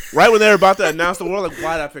that. Right when they were about to announce the world, like,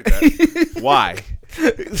 why did I pick that? Why?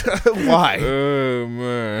 Why? Oh,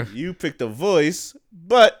 man. You picked The Voice,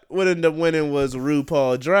 but what ended up winning was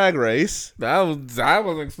RuPaul Drag Race. I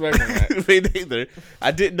wasn't expecting that. Me neither.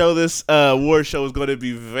 I didn't know this award show was going to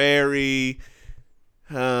be very,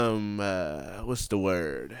 what's the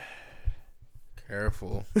word?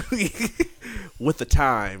 Careful. With the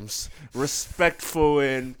times. Respectful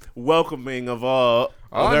and welcoming of all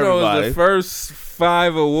All of I know everybody. is the first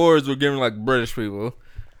 5 awards were given like British people.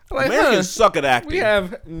 Like, Americans suck at acting. we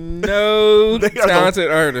have no They are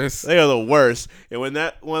talented artists. They are the worst. And when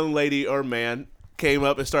that one lady or man came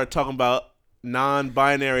up and started talking about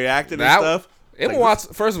non-binary acting and stuff. Emma like,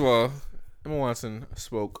 Watson, first of all, Emma Watson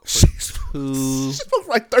spoke She two. spoke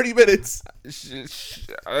for like 30 minutes.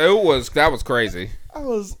 That was crazy. I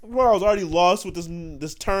was already lost with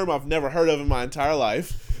this term I've never heard of in my entire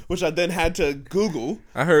life, which I then had to Google.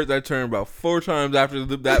 I heard that term about 4 times after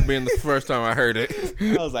that being the first time I heard it.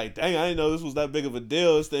 I was like, dang, I didn't know this was that big of a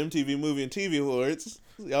deal. It's the MTV Movie and TV Awards.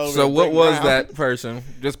 So what was that person?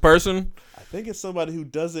 Just person? I think it's somebody who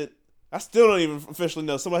doesn't. I still don't even officially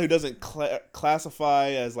know. Somebody who doesn't classify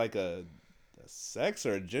as like a sex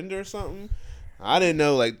or a gender or something. I didn't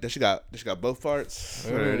know. Like, does she got both parts,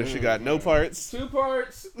 or does she got no parts? 2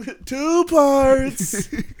 parts. 2 parts.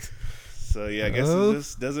 So yeah, I guess it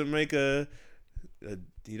just doesn't make you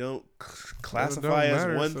don't classify as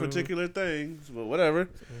matter, one so. particular thing. But whatever.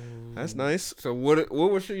 That's nice. So what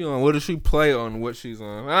was she on? What did she play on? What she's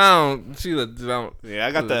on? I don't. Yeah,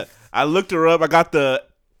 I got the. I looked her up. I got the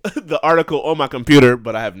article on my computer,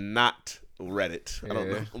 but I have not read it. I don't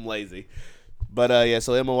know. I'm lazy. But yeah,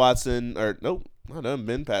 so Emma Watson, or nope, I done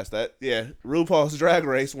been past that. Yeah, RuPaul's Drag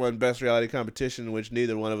Race won Best Reality Competition, which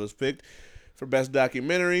neither one of us picked. For Best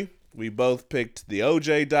Documentary, we both picked the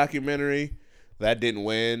OJ documentary. That didn't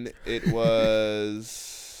win. It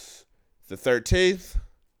was the 13th.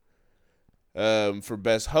 For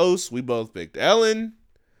best host, we both picked Ellen.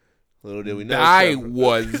 Little did we know. I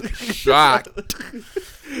was shocked.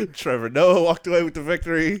 Trevor Noah walked away with the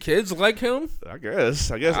victory. Kids like him? I guess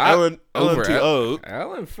Ellen too old.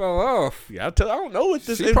 Ellen fell off. Yeah, I don't know what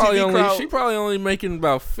this She MTV probably crowd. only making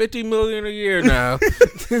about $50 million a year now.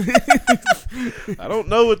 I don't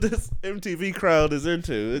know what this MTV crowd is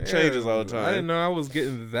into. It changes all the time. I didn't know I was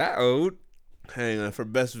getting that old. Hang on. For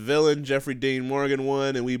best villain, Jeffrey Dean Morgan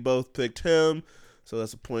won, and we both picked him. So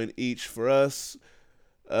that's a point each for us.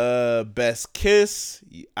 Best kiss,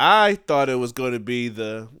 I thought it was going to be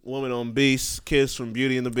the woman on Beast kiss from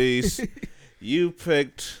Beauty and the Beast. You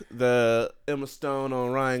picked the Emma Stone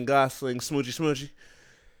on Ryan Gosling smoochy smoochy.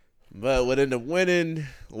 But what ended up winning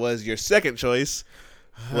was your second choice,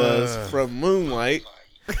 was from Moonlight,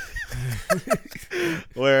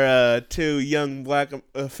 where two young black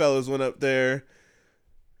fellas went up there.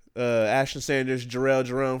 Ashton Sanders, Jarrell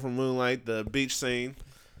Jerome from Moonlight, the beach scene,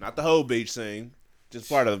 not the whole beach scene. Just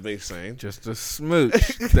part of the big scene. Just a smooch.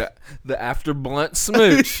 the after blunt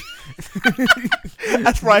smooch.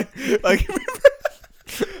 That's right. Like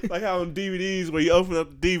how on DVDs where you open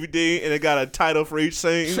up the DVD and it got a title for each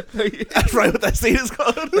scene. That's right what that scene is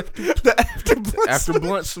called. The after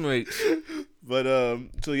blunt smooch. But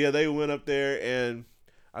so yeah, they went up there, and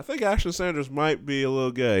I think Ashton Sanders might be a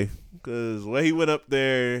little gay because when he went up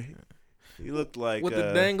there, he looked like with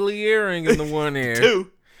the dangly earring in the one ear. Two.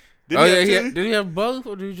 Did he have both,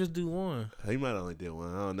 or did he just do one? He might only did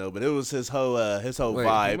one. I don't know, but it was his whole Wait,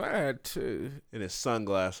 vibe. He might have two. And his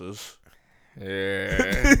sunglasses.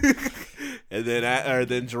 Yeah. And then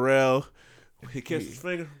Jarrell, he kissed his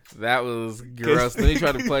finger. That was gross. Then he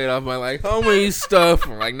tried to play it off by like homie stuff.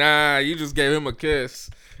 I'm like, nah, you just gave him a kiss.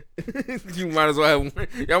 You might as well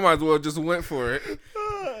y'all might as well just went for it.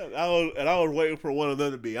 I was waiting for one of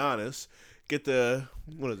them to be honest. Get the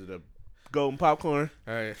golden popcorn,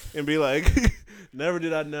 Right. and be like, never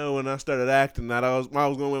did I know when I started acting that I was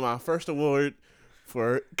going to win my first award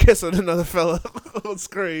for kissing another fella on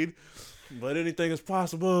screen. But anything is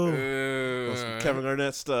possible. Some Kevin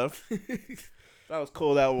Garnett stuff. That was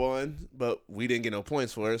cool, that one, but we didn't get no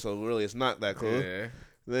points for it, so really it's not that cool. Yeah.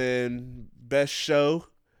 Then best show,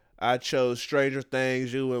 I chose Stranger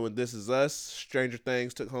Things. You went with This Is Us. Stranger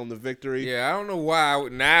Things took home the victory. Yeah, I don't know why.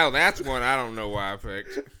 Now that's one I don't know why I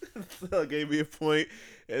picked. So gave me a point.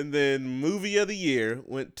 And then movie of the year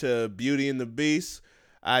went to Beauty and the Beast.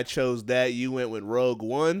 I chose that. You went with Rogue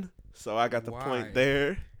One, so I got the point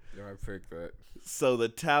there. Yeah, I picked that. So the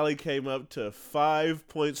tally came up to 5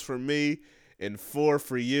 points for me and 4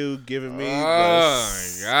 for you, giving me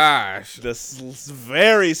the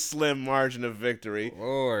very slim margin of victory.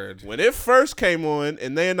 Lord. When it first came on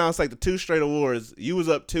and they announced like the 2 straight awards, you was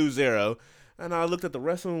up 2-0, and I looked at the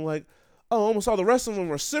rest of them like, oh, almost all the rest of them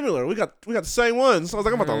were similar. We got the same ones. So I was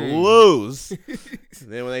like, I'm about to lose.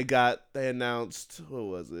 Then when they announced, what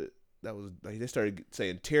was it? That was like they started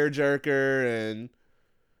saying Tearjerker and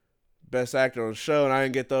Best Actor on the Show, and I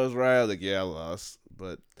didn't get those right. I was like, yeah, I lost.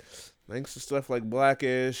 But thanks to stuff like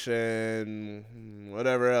Blackish and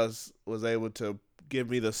whatever else was able to give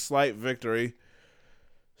me the slight victory.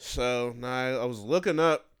 So now I was looking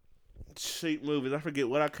up cheap movies. I forget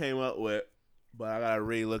what I came up with, but I gotta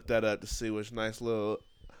re-look that up to see which nice little.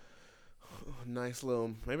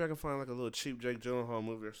 Maybe I can find like a little cheap Jake Gyllenhaal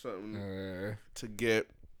movie or something to get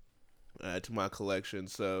to my collection.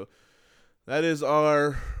 So that is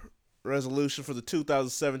our resolution for the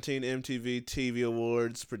 2017 MTV TV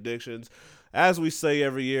Awards predictions. As we say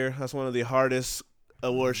every year, that's one of the hardest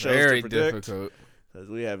award shows Very to predict. difficult. Because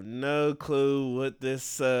we have no clue what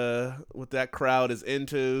that crowd is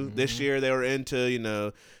into. Mm-hmm. This year they were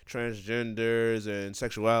into, transgenders and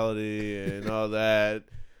sexuality and all that.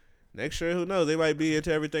 Next year, who knows? They might be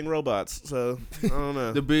into everything robots. So, I don't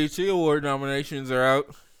know. The BET Award nominations are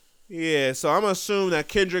out. Yeah, so I'm going to assume that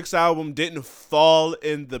Kendrick's album didn't fall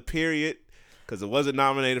in the period because it wasn't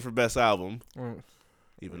nominated for Best Album.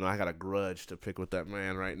 Even though I got a grudge to pick with that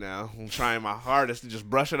man right now. I'm trying my hardest to just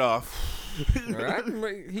brush it off.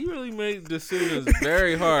 He really made decisions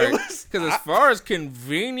very hard. Because as far as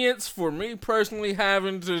convenience for me personally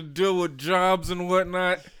having to deal with jobs and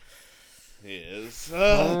whatnot. Yes.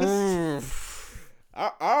 I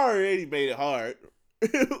already made it hard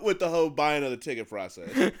with the whole buying of the ticket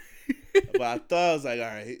process. But I thought, I was like, all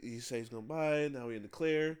right, he said he's going to buy it. Now we in the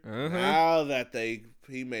clear. Now that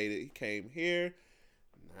he made it, he came here.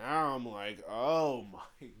 Now I'm like, oh my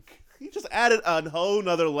God. He just added a whole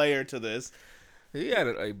nother layer to this. He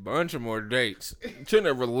added a bunch of more dates. Shouldn't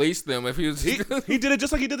have released them if he was... He did it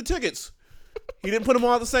just like he did the tickets. He didn't put them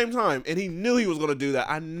all at the same time, and he knew he was going to do that.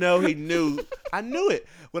 I know he knew. I knew it.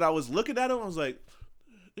 When I was looking at him, I was like,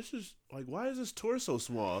 this is, like, why is this tour so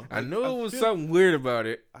small? I Like, knew it was feel- something weird about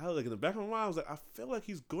it. I was like, in the back of my mind, I was like, I feel like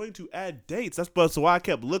he's going to add dates. That's why I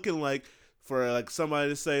kept looking, like, for, like, somebody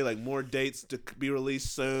to say, like, more dates to be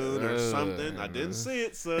released soon or something. I didn't see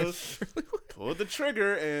it, so pulled the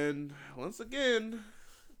trigger, and once again,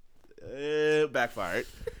 it backfired.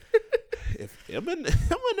 If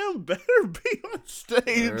Eminem better be on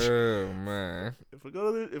stage. Oh man. If we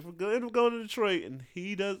end up going to Detroit and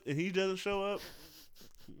he doesn't show up,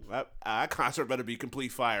 that concert better be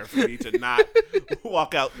complete fire for me to not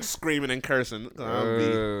walk out screaming and cursing. I'll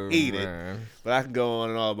be heated. Man. But I can go on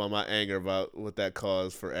and on about my anger about what that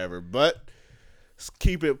caused forever. But let's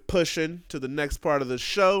keep it pushing to the next part of the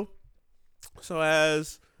show. So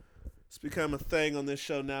as it's become a thing on this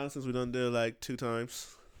show now, since we done did it like 2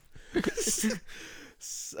 times. We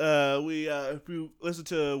listened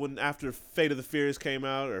to when after Fate of the Furious came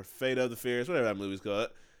out, or Fate of the Furious, whatever that movie's called.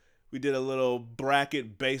 We did a little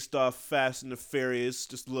bracket based off Fast and the Furious,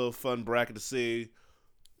 just a little fun bracket to see,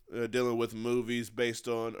 dealing with movies based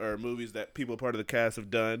on, or movies that people part of the cast have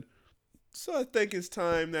done. So I think it's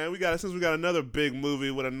time now. Since we got another big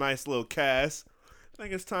movie with a nice little cast, I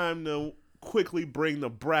think it's time to quickly bring the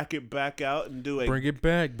bracket back out and do a Bring it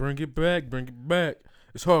back, bring it back, bring it back.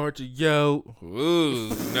 It's hard to yo. Ooh,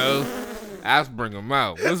 no. Let's bring them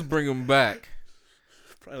out. Let's bring them back.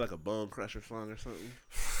 probably like a Bone Crusher song or something.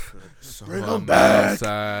 So Bring 'em I'm back.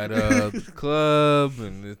 outside of the club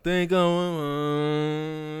and the thing going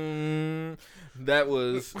on. That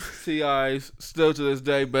was T.I.'s, still to this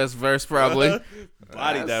day, best verse probably.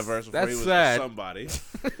 Body that verse before that's he was sad. somebody.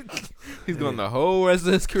 He's going the whole rest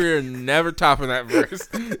of his career never topping that verse.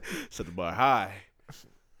 Set the bar high.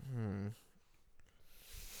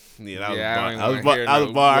 Yeah, Yeah, that was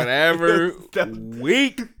a bar. Whatever That-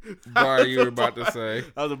 weak bar you were about to say.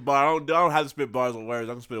 That was a bar. I don't have to spit bars with words.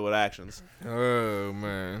 I can spit it with actions. Oh,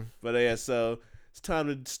 man. But yeah, so it's time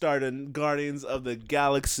to start a Guardians of the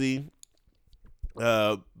Galaxy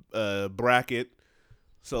bracket.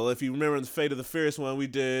 So if you remember in the Fate of the Furious one, we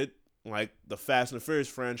did like the Fast and the Furious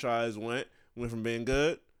franchise went from being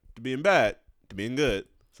good to being bad to being good.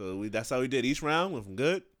 So that's how we did each round. Went from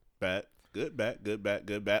good, bad, good, bad, good, bad,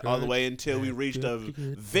 good, bad, all the way until we reached a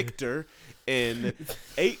victor in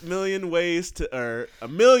 8 million ways to, or a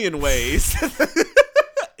million ways.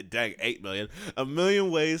 Dang, 8 million. A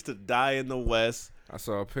million ways to die in the West. I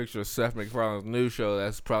saw a picture of Seth MacFarlane's new show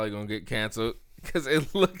that's probably going to get canceled because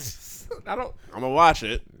it looks... I'm gonna watch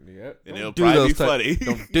it. Yep. And Don't it'll do probably be those funny.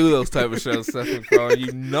 Don't do those type of shows, Seth MacFarlane.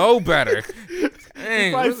 You know better. Dang,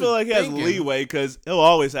 I probably what feel like he has thinking? leeway because he'll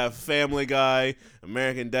always have Family Guy,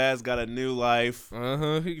 American Dad's Got a New Life. He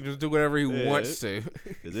can just do whatever he wants to.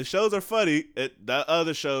 Because his shows are funny. That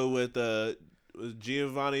other show with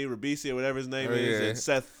Giovanni Ribisi or whatever his name is, yeah. and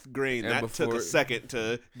Seth Green, And that took before- a second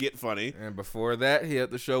to get funny. And before that, he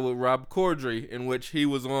had the show with Rob Corddry, in which he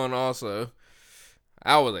was on also.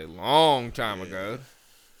 That was a long time ago.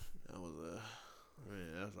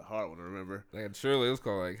 That was a hard one to remember. Like, surely it was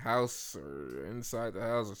called like House or Inside the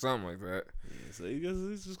House or something like that. Yeah, so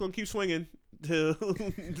he's just gonna keep swinging till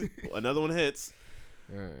another one hits.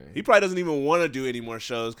 He probably doesn't even want to do any more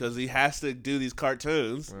shows because he has to do these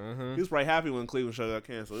cartoons. He was probably happy when Cleveland show got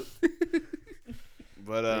canceled.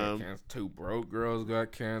 But Two Broke Girls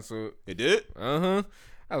got canceled. it did.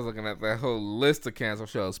 I was looking at that whole list of canceled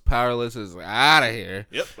shows. Powerless is out of here.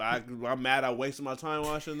 Yep, I'm mad I wasted my time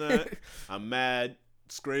watching that. I'm mad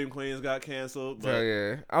Scream Queens got canceled. But Oh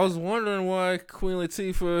yeah, I was wondering why Queen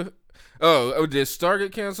Latifah. Oh, did Star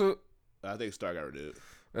get canceled? I think Star got renewed.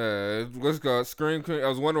 What's it called? Scream Queen. I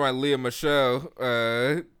was wondering why Leah Michelle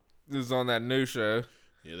is on that new show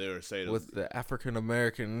Yeah, they were saying with the African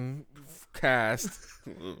American cast.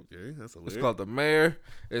 okay, that's a weird. It's called The Mayor.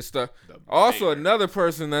 It's The also Mayor. another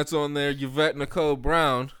person that's on there, Yvette Nicole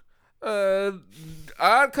Brown.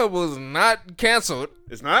 Odd Couple is not canceled.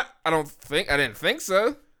 It's not. I didn't think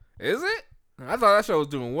so. Is it? I thought that show was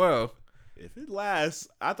doing well. If it lasts,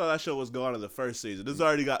 I thought that show was gone in the first season. This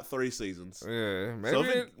already got 3 seasons. Yeah, maybe So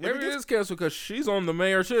if it gets- is canceled because she's on The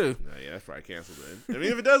Mayor too. Yeah, that's probably canceled then. I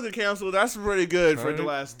mean, if it does get canceled, that's pretty good for it to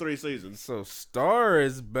Alright. last 3 seasons. So Star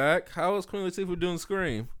is back. How is Queen Latifah doing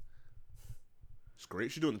Scream? Scream?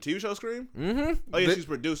 She doing the TV show Scream? Mm-hmm. Oh yeah, she's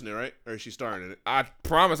producing it, right? Or is she starring in it? I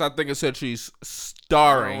promise. I think it said she's I don't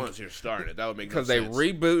starring want to see her starring it. That would make no because they sense.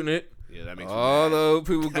 rebooting it. Yeah, that makes me All mad. the old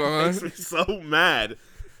people That gone. makes me so mad.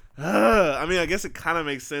 I mean, I guess it kind of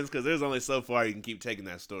makes sense because there's only so far you can keep taking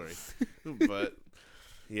that story. But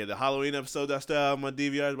Yeah, the Halloween episode that still have on my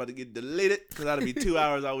DVR is about to get deleted because that'd be 2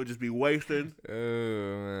 hours I would just be wasting. Oh,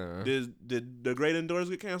 man. Did The Great Indoors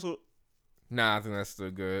get canceled? Nah, I think that's still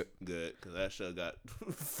good. Good, because that show got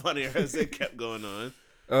funnier as it kept going on.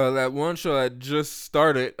 That one show that just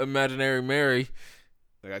started, Imaginary Mary.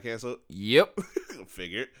 They got canceled? Yep.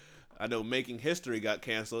 Figured. I know Making History got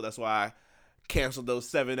canceled. That's why I canceled those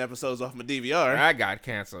 7 episodes off my DVR. That got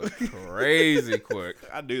canceled crazy quick.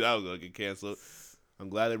 I knew that was going to get canceled. I'm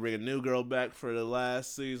glad they bring a New Girl back for the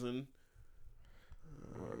last season.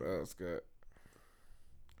 What else got?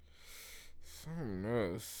 Something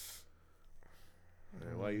else.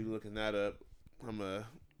 And while you looking that up, I'm going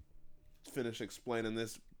to finish explaining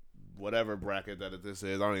this whatever bracket that this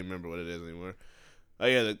is. I don't even remember what it is anymore. Oh,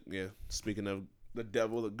 yeah. Speaking of the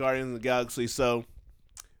devil, the Guardians of the Galaxy. So,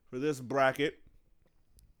 for this bracket,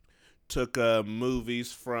 took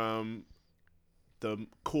movies from the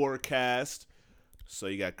core cast. So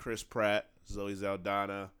you got Chris Pratt, Zoe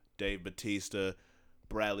Saldana, Dave Bautista,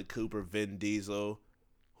 Bradley Cooper, Vin Diesel,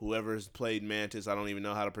 whoever's played Mantis. I don't even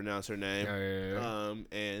know how to pronounce her name. Yeah.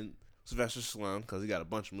 And Sylvester Stallone, because he got a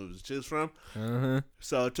bunch of movies to choose from. Uh-huh.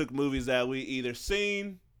 So it took movies that we either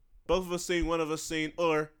seen, both of us seen, one of us seen,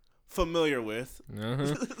 or familiar with,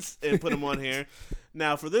 Uh-huh. and put them on here.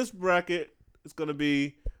 Now, for this bracket, it's going to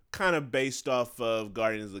be kind of based off of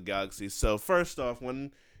Guardians of the Galaxy. So first off,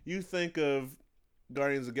 when you think of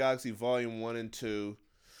Guardians of the Galaxy Volume 1 and 2,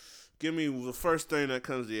 give me the first thing that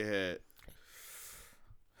comes to your head.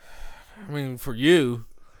 I mean, for you,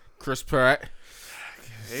 Chris Pratt.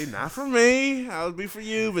 Hey, not for me. That would be for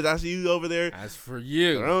you, but that's you over there As for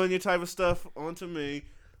you, throwing your type of stuff onto me.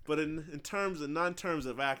 But in terms of, not in terms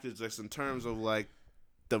of actors, just in terms of like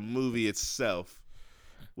the movie itself,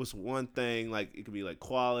 what's one thing, like it could be like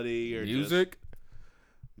quality or music.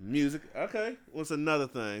 Music. Okay. What's another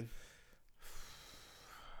thing?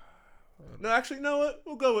 No, actually, you know what?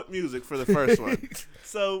 We'll go with music for the first one.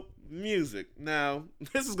 So, music. Now,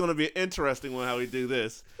 this is going to be an interesting one how we do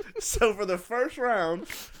this. So, for the first round,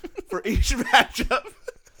 for each matchup,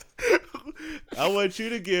 I want you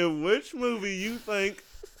to give which movie you think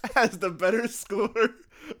has the better score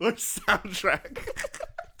or soundtrack.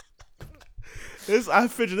 I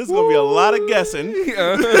figure this is going to be a lot of guessing.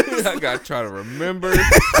 I got to try to remember.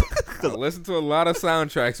 I listen to a lot of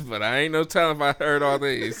soundtracks, but I ain't no telling if I heard all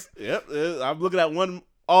these. Yep, I'm looking at one.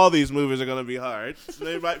 All these movies are going to be hard. So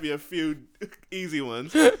there might be a few easy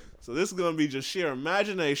ones. So this is going to be just sheer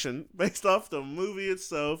imagination based off the movie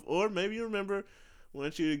itself. Or maybe you remember, I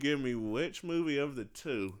want you to give me which movie of the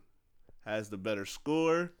two has the better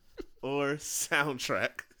score or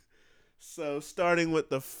soundtrack. So starting with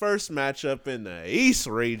the first matchup in the East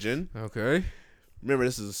region. Okay. Remember,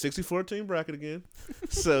 this is a 60-14 bracket again.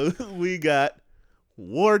 So we got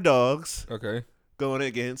War Dogs Okay. going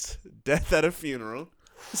against Death at a Funeral.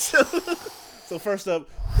 So first up,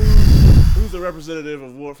 who's the representative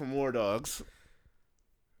of from War Dogs?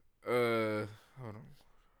 Hold on.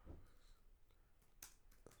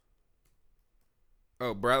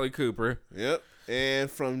 Oh, Bradley Cooper. Yep.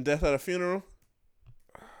 And from Death at a Funeral?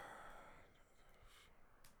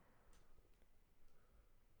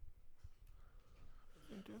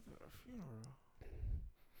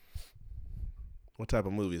 What type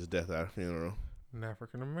of movie is Death at a Funeral? An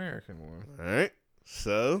African American one. All right.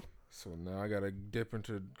 So now I gotta dip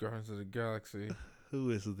into Guardians of the Galaxy. who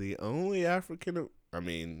is the only African? I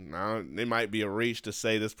mean, it might be a reach to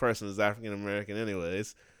say this person is African American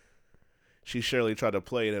anyways. She surely tried to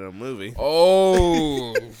play it in a movie.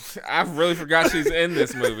 Oh, I really forgot she's in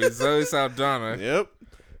this movie. Zoe Saldana. Yep.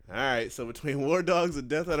 All right. So between War Dogs and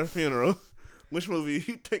Death at a Funeral, which movie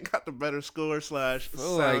you think got the better score /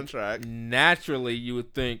 soundtrack? Like, naturally, you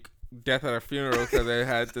would think Death at a Funeral because they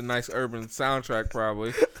had the nice urban soundtrack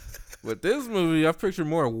probably. But this movie, I picture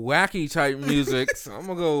more wacky type music, so I'm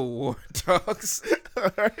going to go War Dogs.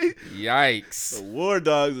 All right. Yikes. So War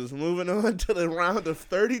Dogs is moving on to the round of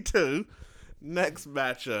 32. Next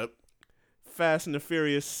matchup, Fast and the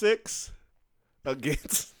Furious 6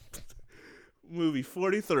 against movie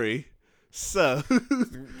 43. So,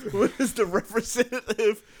 what is the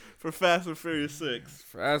representative for Fast and Furious 6?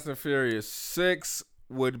 Fast and Furious 6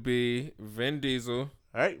 would be Vin Diesel. All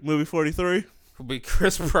right, movie 43. Would be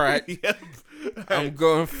Chris Pratt. Yep. I'm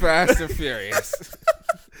going Fast and Furious.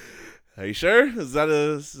 Are you sure? Is that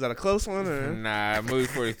a close one? Or? Nah, movie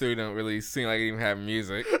 43 don't really seem like it even have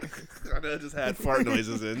music. I know it just had fart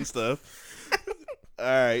noises and stuff. All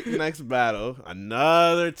right, next battle.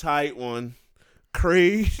 Another tight one.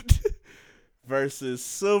 Creed versus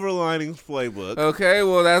Silver Linings Playbook. Okay,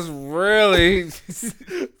 well, that's really...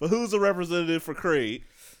 But who's the representative for Creed?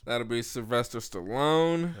 That'll be Sylvester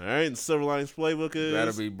Stallone. All right, and Silver Linings Playbook is?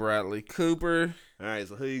 That'll be Bradley Cooper. All right,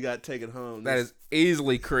 so who you got taking home? That is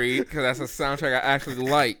easily Creed, because that's a soundtrack I actually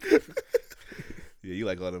like. Yeah, you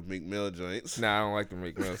like a lot of Meek Mill joints. Nah, I don't like the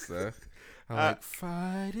Meek Mill stuff. I like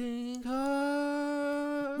Fighting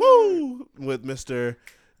Hard. Woo! With Mr.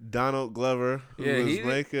 Donald Glover, who Yeah, is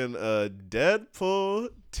making a Deadpool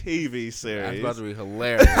TV series. That's about to be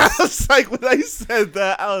hilarious. I was like, when they said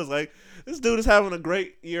that, I was like, this dude is having a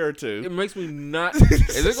great year or two. It makes me not.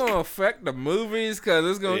 Is it going to affect the movies? Because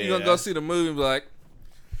you're going to go see the movie and be like,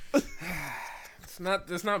 it's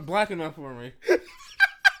not black enough for me.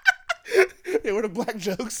 Yeah, where the black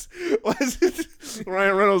jokes? Why is it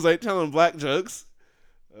Ryan Reynolds ain't telling black jokes?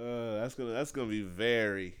 That's gonna be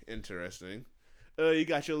very interesting. You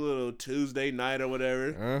got your little Tuesday night or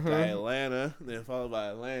whatever. Got Atlanta, then followed by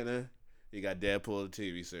Atlanta. You got Deadpool the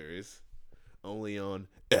TV series, only on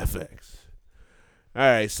FX. All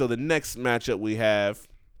right, so the next matchup we have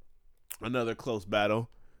another close battle.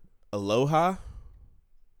 Aloha,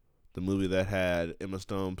 the movie that had Emma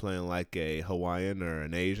Stone playing like a Hawaiian or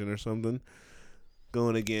an Asian or something,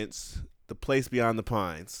 going against The Place Beyond the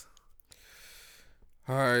Pines.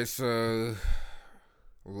 All right, so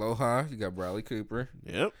Aloha, you got Bradley Cooper.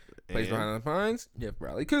 Yep. Place Behind the Pines, you have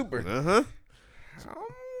Bradley Cooper. Uh-huh.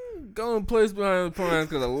 I'm going Place Behind the Pines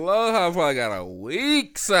because Aloha probably got a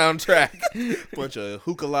weak soundtrack. Bunch of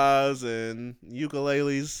hookahs and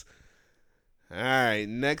ukuleles. All right,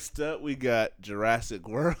 next up we got Jurassic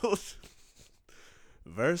World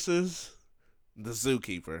versus The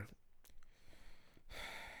Zookeeper.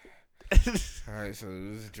 All right, so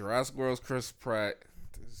this is Jurassic World's Chris Pratt.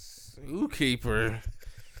 The Zookeeper.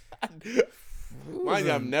 Mind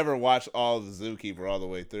you, I've never watched all of The Zookeeper all the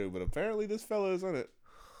way through, but apparently this fella is in it.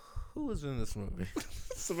 Who was in this movie?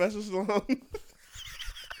 Sylvester Stallone.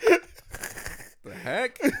 The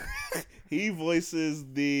heck? He voices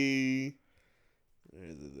the... Where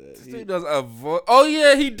is it at? This dude does a voice. Oh,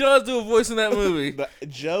 yeah, he does do a voice in that movie.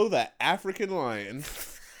 Joe the African Lion.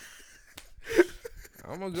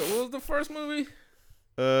 I'm gonna go. What was the first movie?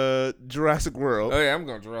 Jurassic World. Oh, yeah, I'm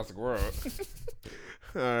going Jurassic World.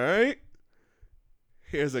 All right.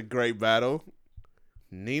 Here's a great battle.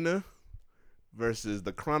 Nina versus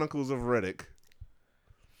The Chronicles of Riddick.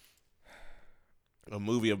 A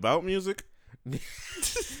movie about music.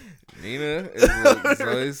 Nina is with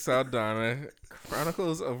Zoe Saldana.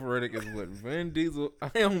 Chronicles of Riddick is with Vin Diesel.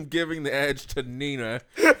 I am giving the edge to Nina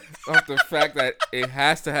off the fact that it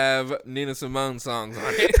has to have Nina Simone songs on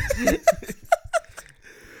it.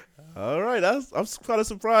 All right, I'm kind of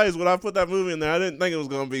surprised when I put that movie in there. I didn't think it was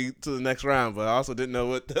going to be to the next round, but I also didn't know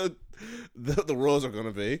what the rules are going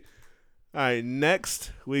to be. All right,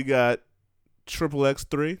 next we got Triple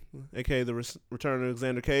X3, aka the Return of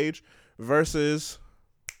Alexander Cage, versus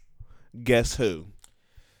Guess Who?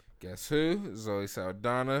 Guess Who? Zoe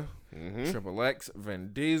Saldana. Triple X.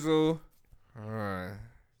 Vin Diesel. Triple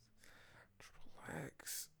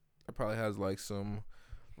X. It probably has like some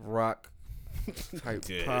rock type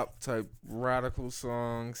pop type radical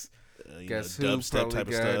songs. Guess Who? Dubstep type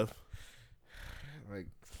of stuff. Like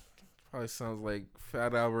probably sounds like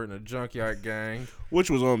Fat Albert and the Junkyard Gang.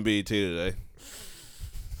 Which was on BET today.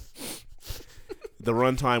 The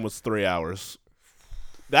runtime was 3 hours.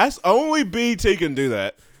 That's only BET can do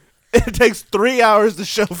that. It takes 3 hours to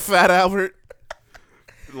show Fat Albert.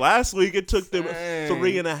 Last week it took them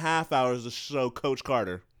 3.5 hours to show Coach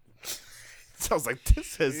Carter. So I was like,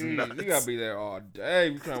 this is nuts. You gotta be there all day.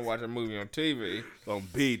 You trying to watch a movie on TV. On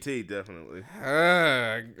BET, definitely.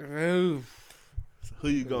 Who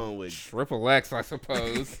you going with? Triple X, I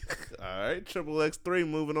suppose. All right, Triple X3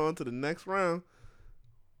 moving on to the next round.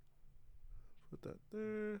 Put that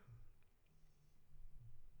there.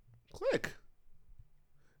 Click.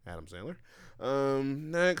 Adam Sandler.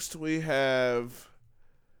 Next we have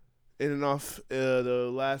in and off the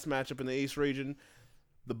last matchup in the East region,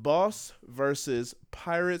 The Boss versus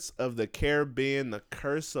Pirates of the Caribbean: The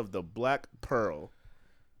Curse of the Black Pearl.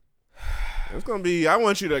 It's gonna be. I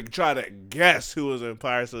want you to try to guess who was in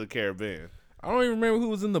Pirates of the Caribbean. I don't even remember who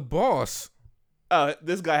was in The Boss. Oh,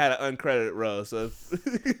 this guy had an uncredited role, so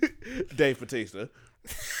Dave Bautista.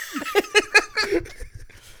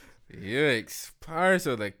 Yikes. Pirates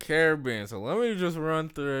of the Caribbean. So let me just run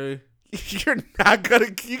through. You're not gonna.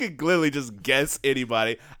 You can literally just guess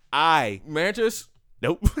anybody. Mantis?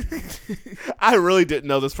 Nope. I really didn't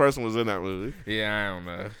know this person was in that movie. Yeah, I don't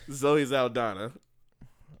know. Zoe Saldana.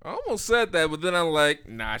 I almost said that, but then I'm like,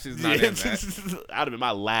 nah, she's not in that. That'd have been my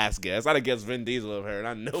last guess. I'd have guessed Vin Diesel of her, and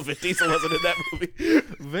I know Vin Diesel wasn't in that movie.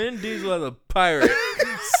 Vin Diesel as a pirate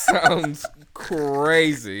sounds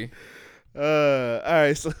crazy. All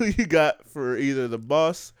right, so who you got for either The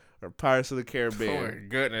Boss or Pirates of the Oh my Caribbean?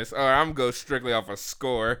 goodness. All right, I'm gonna go strictly off a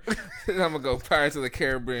score. I'm gonna go Pirates of the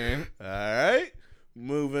Caribbean. All right,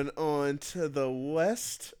 moving on to the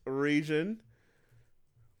West region.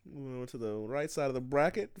 Moving on to the right side of the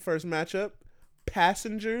bracket. First matchup,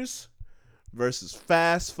 Passengers versus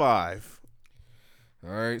Fast Five.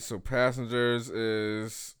 All right, so Passengers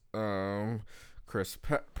is Chris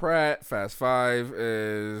Pratt. Fast Five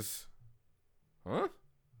is huh?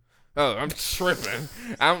 Oh, I'm tripping.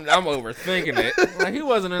 I'm overthinking it. Like he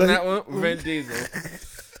wasn't in that one. Vin Diesel.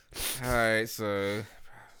 All right, so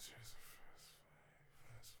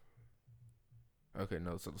okay,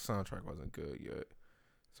 no, so the soundtrack wasn't good yet.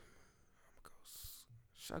 So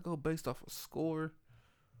should I go based off a score?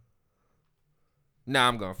 Nah,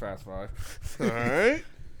 I'm going Fast Five. All right.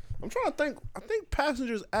 I'm trying to think. I think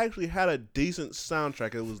Passengers actually had a decent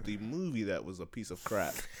soundtrack. It was the movie that was a piece of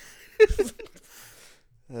crap.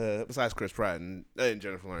 Besides Chris Pratt and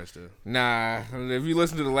Jennifer Lawrence too. Nah, if you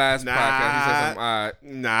listen to the last podcast, he said something odd.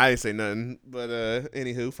 Nah, I didn't say nothing. But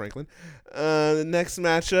anywho, Franklin. The next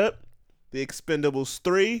matchup, The Expendables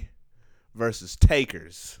 3 versus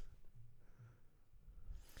Takers.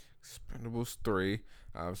 Expendables 3,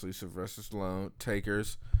 obviously Sylvester Stallone.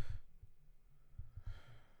 Takers.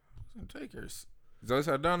 Who's in Takers? Zoe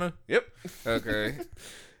Saldana? Yep. Okay.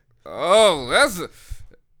 Oh, that's a...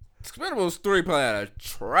 Expendables 3 probably had a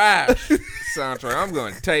trash soundtrack. I'm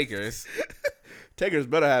going Takers. Takers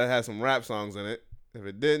better have some rap songs in it. If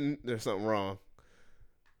it didn't, there's something wrong.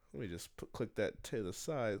 Let me just click that to the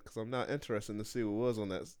side because I'm not interested to see what was on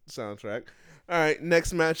that soundtrack. All right,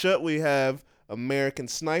 next matchup we have American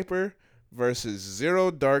Sniper versus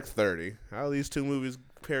Zero Dark 30. How these two movies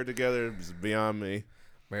paired together is beyond me.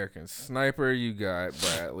 American Sniper, you got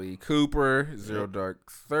Bradley Cooper. Zero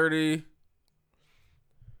Dark 30.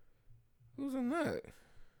 Who's in that?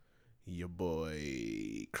 Your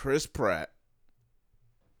boy Chris Pratt.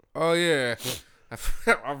 Oh, yeah.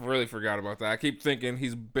 I really forgot about that. I keep thinking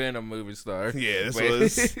he's been a movie star. Yeah, this But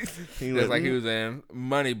was. He it's went, like he was in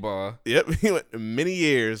Moneyball. Yep, he went many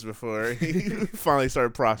years before he finally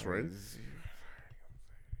started prospering.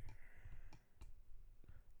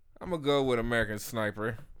 I'm going to go with American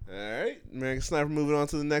Sniper. All right, American Sniper moving on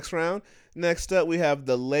to the next round. Next up, we have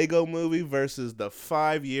the Lego Movie versus the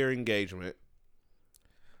 5-Year Engagement.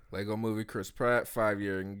 Lego Movie, Chris Pratt,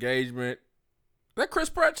 5-year engagement. That Chris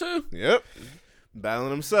Pratt too? Yep,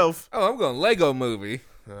 battling himself. Oh, I'm going Lego Movie.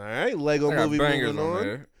 All right, Lego I got Movie bangers moving on.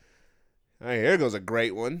 there. All right, here goes a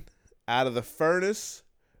great one. Out of the Furnace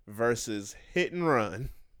versus Hit and Run.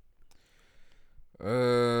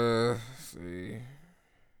 Let's see.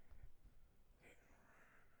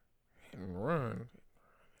 Hit and Run.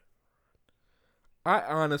 I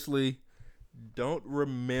honestly don't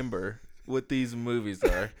remember what these movies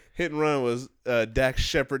are. Hit and Run was Dax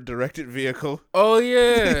Shepard directed vehicle. Oh,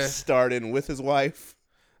 yeah. Starred in with his wife.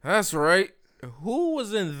 That's right. Who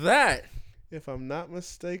was in that? If I'm not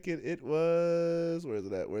mistaken, it was... Where's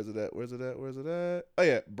it at? Oh,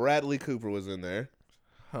 yeah. Bradley Cooper was in there.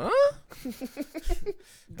 Huh?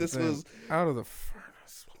 This Then was... Out of the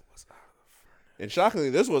Furnace. What was Out of the Furnace? And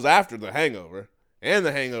shockingly, this was after The Hangover. And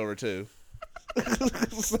The Hangover 2.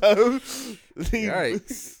 So...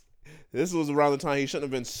 Yikes. This was around the time he shouldn't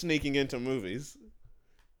have been sneaking into movies.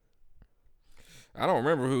 I don't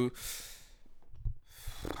remember who.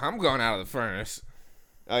 I'm going Out of the Furnace.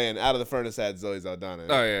 Oh, yeah, and Out of the Furnace had Zoe Saldana.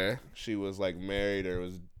 Oh, yeah. She was, like, married or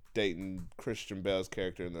was dating Christian Bale's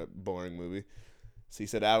character in that boring movie. So he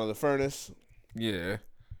said Out of the Furnace. Yeah.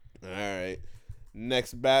 All right.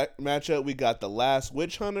 Next matchup, we got The Last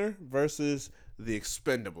Witch Hunter versus The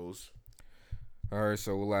Expendables. All right,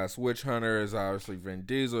 so Last Witch Hunter is obviously Vin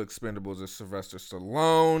Diesel. Expendables is Sylvester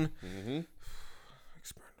Stallone. Mm-hmm.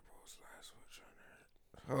 Expendables, Last Witch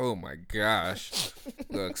Hunter. Oh, my gosh.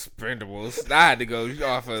 The Expendables. I had to go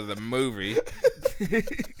off of the movie.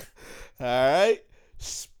 All right.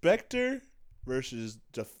 Spectre versus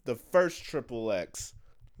the first Triple X.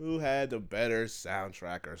 Who had the better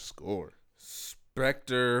soundtrack or score?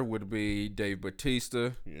 Spectre would be Dave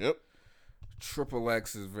Bautista. Yep. Triple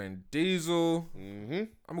X is Vin Diesel. Mm-hmm.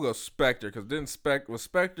 I'm going to go Spectre because was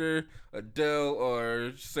Spectre, Adele,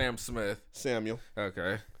 or Sam Smith? Samuel.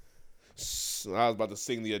 Okay. So I was about to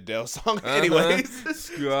sing the Adele song anyways.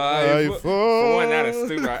 Sky for one, that is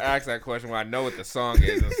stupid. I asked that question when I know what the song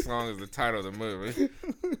is. The song is the title of the movie.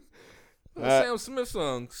 Sam Smith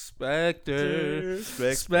song. Spectre.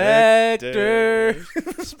 Spectre.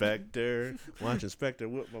 Spectre. Watching Spectre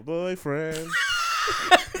with my boyfriend.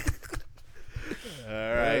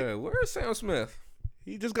 All right. Where's Sam Smith?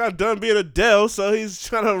 He just got done being Adele, so he's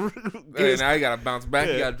trying to get Hey, his... now he got to bounce back.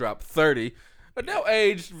 He Yeah. got to drop 30. Adele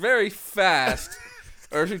aged very fast.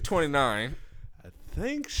 Or she's 29. I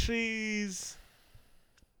think she's...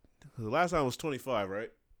 The last time was 25, right?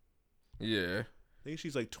 Yeah. I think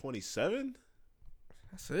she's like 27.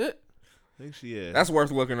 That's it. I think she is. That's worth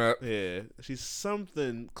looking up. Yeah, she's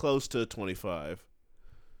something close to 25.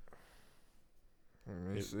 Let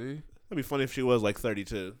me It- see. That'd be funny if she was like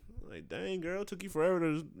 32. Like, dang, girl, it took you forever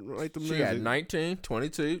to write the music. She had 19,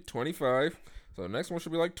 22, 25. So the next one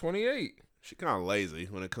should be like 28. She kind of lazy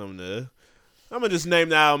when it comes to... I'm going to just name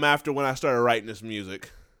the album after when I started writing this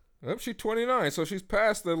music. Yep, she's 29, so she's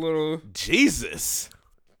past the little... Jesus.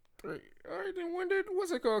 All right, then when did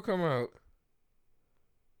what's it called come out?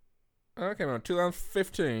 It came out in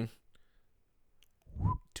 2015.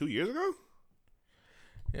 2 years ago?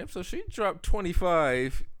 Yep, so she dropped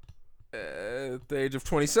 25 at the age of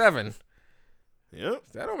 27. Yep.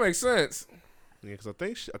 That don't make sense. Yeah, because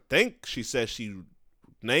I think she said she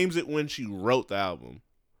names it when she wrote the album.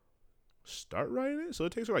 Start writing it? So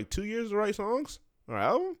it takes her like 2 years to write songs? Or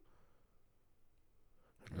album?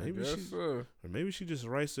 Maybe I guess she, so. or maybe she just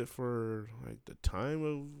writes it for like the time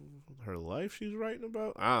of her life she's writing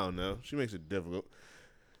about. I don't know. She makes it difficult.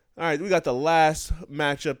 All right, we got the last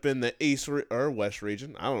matchup in the East or West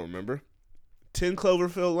region. I don't remember. 10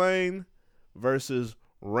 Cloverfield Lane versus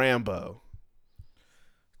Rambo.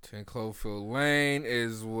 10 Cloverfield Lane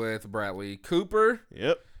is with Bradley Cooper.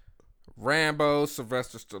 Yep. Rambo,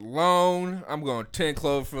 Sylvester Stallone. I'm going 10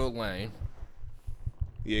 Cloverfield Lane.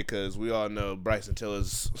 Yeah, because we all know Bryson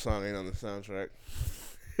Tiller's song ain't on the soundtrack.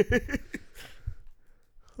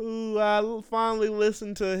 Who I finally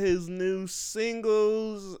listened to his new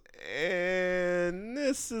singles, and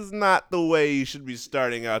this is not the way you should be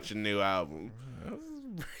starting out your new album.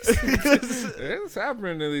 It's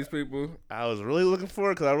happening to these people. I was really looking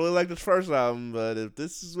for it because I really liked his first album, but if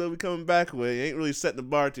this is what we coming back with, it ain't really setting the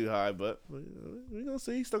bar too high, but we're going to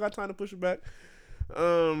see. Still got time to push it back.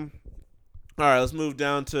 All right, let's move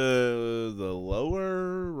down to the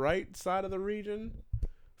lower right side of the region.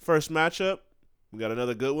 First matchup, we got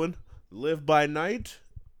another good one. Live by Night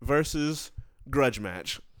versus Grudge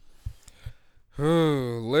Match.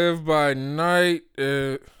 Live by Night.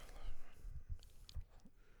 I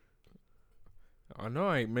know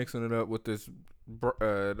I ain't mixing it up with this Ben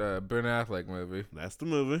Affleck movie. That's the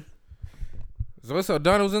movie. Zoe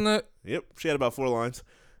Saldana was in that? Yep, she had about 4 lines.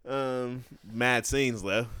 Mad scenes,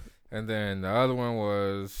 though. And then the other one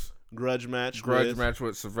was Grudge Match. Grudge Match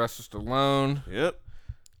with Sylvester Stallone. Yep.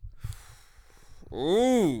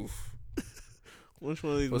 Ooh. Which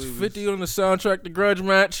one of these Was movies? 50 on the soundtrack to Grudge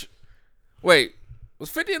Match? Wait, was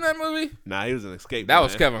 50 in that movie? Nah, he was an escape. That plan.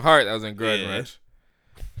 was Kevin Hart that was in Grudge Yeah. Match.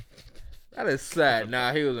 That is sad.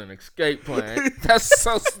 Nah, he was an escape plan.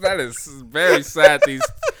 That is very sad, these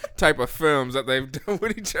type of films that they've done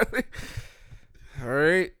with each other. All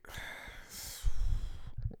right.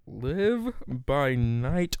 Live by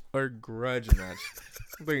Night or Grudge Match?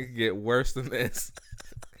 I think it could get worse than this.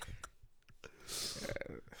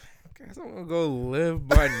 Guys, I'm gonna go Live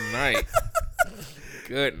by Night.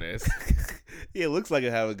 Goodness. Yeah, it looks like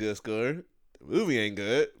it have a good score. The movie ain't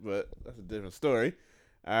good, but that's a different story.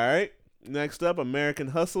 All right. Next up, American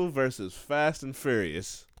Hustle versus Fast and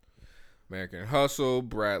Furious. American Hustle,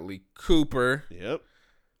 Bradley Cooper Yep.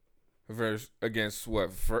 versus against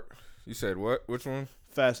what? You said what? Which one?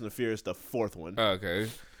 Fast and the Furious, the 4th one. Okay.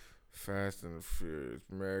 Fast and the Furious,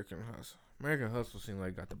 American Hustle. American Hustle seemed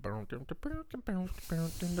like got the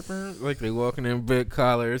like they walking in big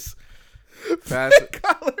collars. Fast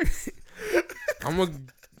collars. I'm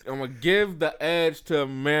gonna give the edge to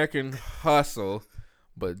American Hustle,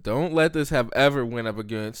 but don't let this have ever went up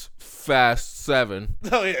against Fast 7.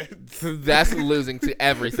 Oh, yeah. That's losing to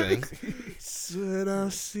everything. Said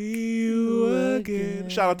I'll see you again.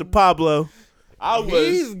 Shout out to Pablo.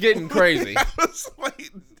 He's getting crazy. I was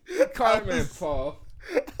waiting. Carmen Paul.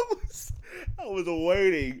 I was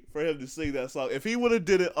waiting for him to sing that song. If he would have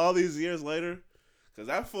did it all these years later, because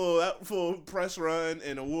that full press run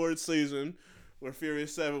and award season where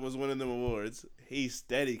Furious 7 was winning them awards, he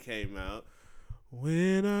steady came out.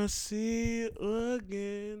 When I see you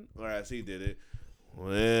again. Or as he did it.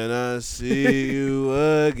 When I see you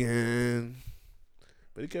again.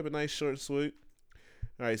 But he kept it nice, short, and sweet.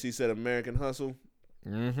 All right, so he said American Hustle.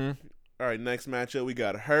 Mm-hmm. All right, next matchup, we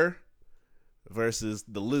got Her versus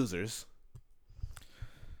The Losers.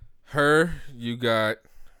 Her, you got.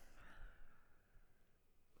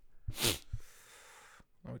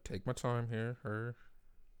 I'll take my time here. Her.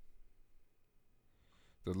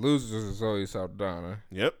 The Losers is Zoe Saldana.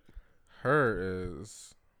 Yep. Her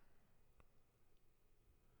is.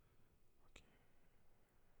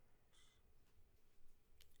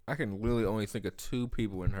 I can literally only think of 2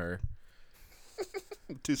 people in her.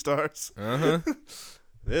 2 stars. Uh-huh.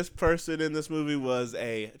 This person in this movie was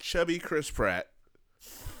a chubby Chris Pratt.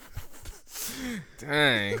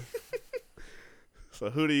 Dang. So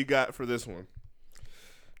who do you got for this one?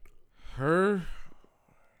 Her.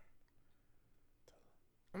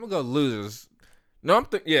 I'm gonna go losers. No, I'm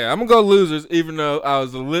gonna go losers. Even though I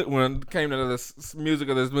was when it came to the music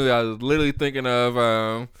of this movie, I was literally thinking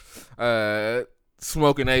of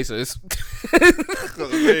Smoking Aces. I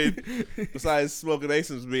mean, besides Smoking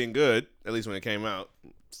Aces being good, at least when it came out,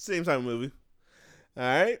 same type of movie. All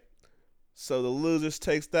right. So the losers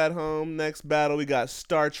takes that home. Next battle, we got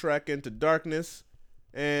Star Trek Into Darkness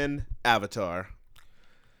and Avatar.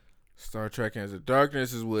 Star Trek Into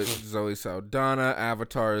Darkness is with Zoe Saldana.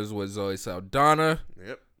 Avatar is with Zoe Saldana.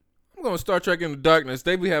 Yep. I'm going Star Trek Into Darkness.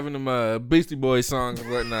 They be having them Beastie Boys songs and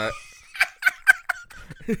whatnot.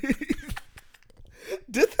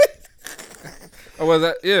 Did they? Oh, was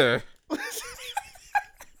that? Yeah.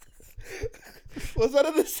 Was that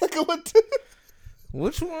in the second one too?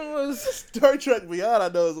 Which one was? Star Trek Beyond, I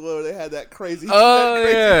know, is one where they had that crazy. Oh, that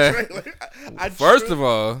crazy yeah. trailer. First of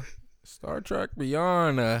all, Star Trek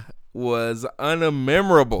Beyond was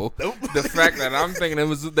unmemorable. Nope. The fact that I'm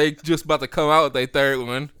thinking they just about to come out with their third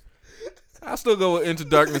one. I'll still go with Into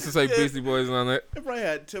Darkness and say Beastie Boys on it. It probably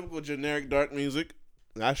had typical generic dark music.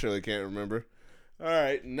 I surely can't remember. All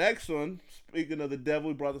right, next one. Speaking of the devil,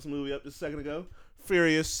 we brought this movie up just a second ago.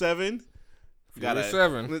 Furious 7. Furious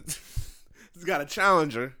 7. It's got a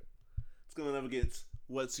challenger. It's going up against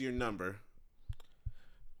What's Your Number?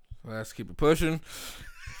 Let's keep it pushing.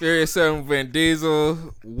 Furious 7, Vin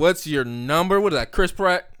Diesel. What's your number? What is that, Chris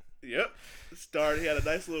Pratt? Yep. He had a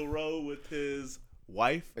nice little role with his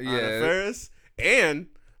wife, Anna Yeah. Faris, and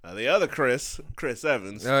the other Chris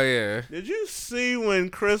Evans. Oh, yeah. Did you see when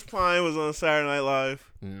Chris Pine was on Saturday Night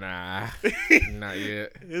Live? Nah, not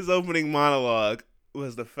yet. His opening monologue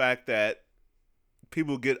was the fact that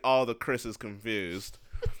people get all the Chris's confused.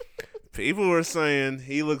 People were saying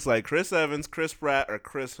he looks like Chris Evans, Chris Pratt, or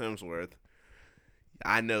Chris Hemsworth.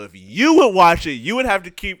 I know if you would watch it, you would have to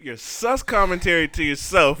keep your sus commentary to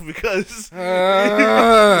yourself because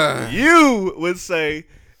you would say,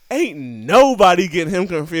 ain't nobody getting him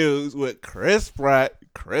confused with Chris Pratt,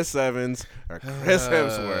 Chris Evans, or Chris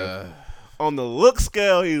Hemsworth. On the look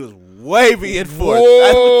scale, he was way being forced.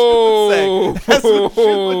 Whoa. That's what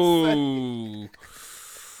you would say.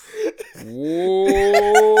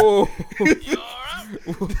 Whoa.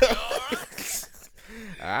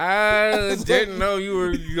 I didn't know you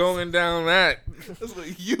were going down that. That's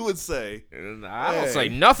what you would say. I don't say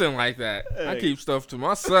nothing like that. I keep stuff to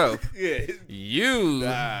myself. Yeah. You.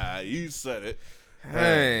 You said it.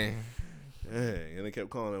 Hey. Hey, and they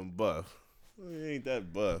kept calling him buff. He ain't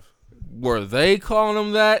that buff. Were they calling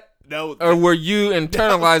him that? No. Or were you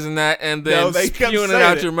internalizing that and then they kept spewing it saying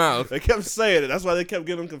out your mouth? They kept saying it. That's why they kept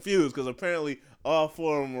getting him confused because apparently all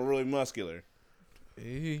 4 of them were really muscular.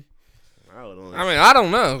 I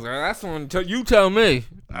don't know. That's one. You tell me.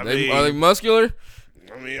 Are they muscular?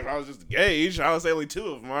 I mean, if I was just to gauge, I would say only 2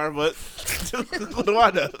 of them are, but what do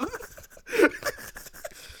I know?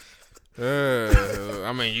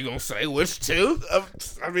 You gonna say which 2?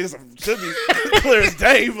 I mean, it should be clear as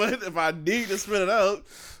day, but if I need to spit it out,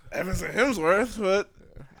 Evans and Hemsworth, but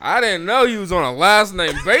I didn't know you was on a last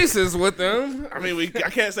name basis with them. I mean, I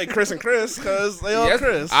can't say Chris and Chris because they all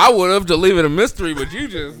Chris. I would have to leave it a mystery, but you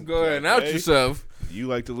just go ahead and out yourself. You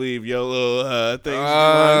like to leave your little things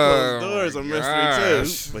behind closed doors a mystery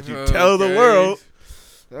too, but you tell the world.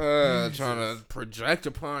 Trying to project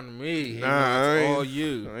upon me. Nah, That's all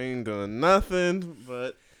you. I ain't doing nothing,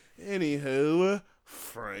 but anywho,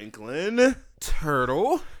 Franklin,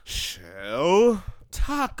 Turtle, Shell,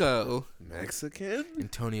 Taco, Mexican,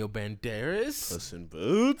 Antonio Banderas, Puss in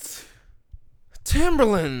Boots,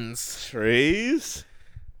 Timberlands, Trees,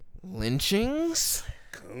 lynchings,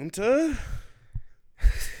 Kunta,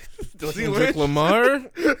 Kendrick Lamar.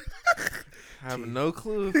 I have no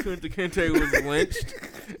clue if Kunta Kinte was lynched.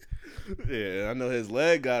 Yeah, I know his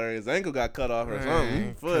leg got or his ankle got cut off or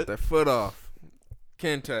something. Cut their foot off.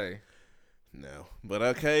 Kinte. No. But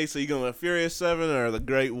okay, so you going with Furious 7 or the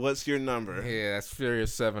great What's Your Number? Yeah, that's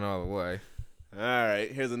Furious 7 all the way. All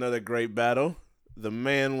right, here's another great battle. The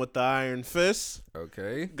Man with the Iron Fist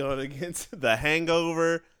Okay. going against The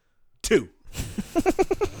Hangover 2.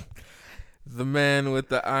 The Man with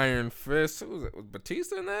the Iron Fist. Who was it? Was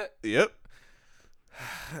Batista in that? Yep.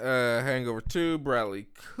 Hangover 2, Bradley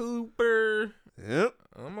Cooper. Yep.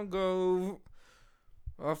 I'm going to go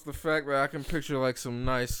off the fact that I can picture like some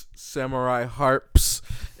nice samurai harps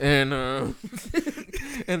and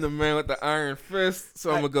and the man with the iron fist. So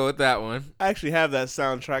I'm gonna go with that one. I actually have that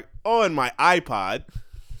soundtrack on my iPod.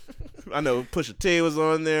 I know Pusha T was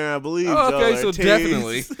on there, I believe. Oh, okay, Joel so Ortiz.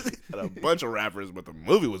 definitely. Had a bunch of rappers, but the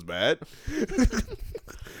movie was bad.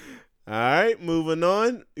 All right, moving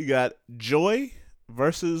on. You got Joy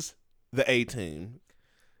versus the A-Team.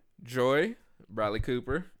 Joy, Bradley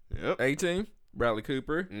Cooper. Yep. A-Team, Bradley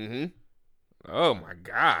Cooper. Mm-hmm. Oh my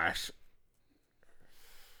gosh.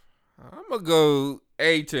 I'm gonna go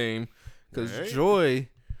A-Team because Alright. Joy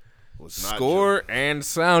Was not score and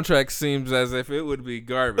soundtrack seems as if it would be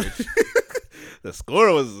garbage. Joy. The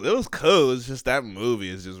score was cool. It's just that movie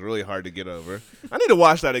is just really hard to get over. I need to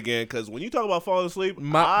watch that again because when you talk about falling asleep,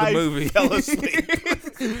 I The movie fell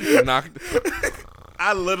asleep. Knocked.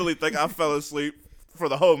 I literally think I fell asleep for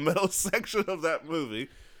the whole middle section of that movie,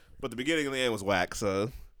 but the beginning and the end was whack.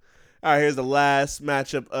 So, all right, here's the last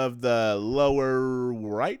matchup of the lower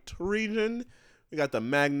right region. We got the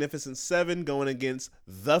Magnificent Seven going against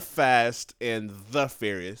the Fast and the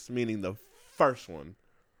Furious, meaning the first one.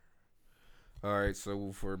 All right,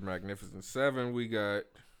 so for Magnificent Seven, we got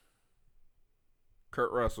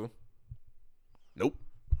Kurt Russell. Nope,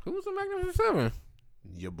 Who was the Magnificent Seven?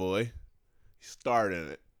 your boy. He starred in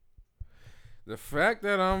it. The fact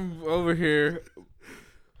that I'm over here.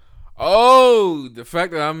 Oh, the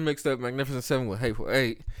fact that I'm mixed up Magnificent Seven with Hateful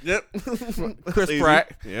Eight. Yep. Chris Easy.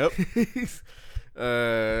 Pratt. Yep.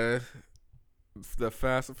 The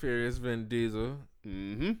Fast and Furious, Vin Diesel.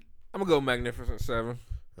 Mm-hmm. I'm gonna go Magnificent Seven.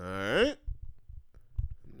 All right.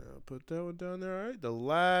 Now put that one down there. All right. The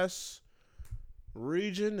last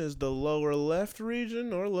region is the lower left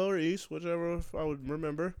region or lower east, whichever I would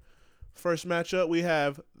remember. First matchup, we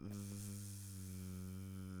have.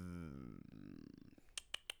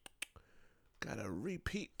 Gotta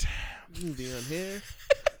repeat movie on here.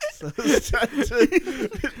 So it's time to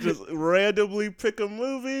just randomly pick a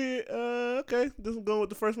movie. Okay, this is going with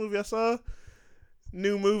the first movie I saw.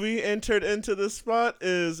 New movie entered into the spot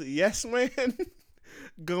is Yes Man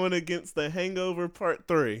going against The Hangover Part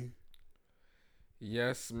 3.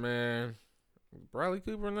 Yes, man. Bradley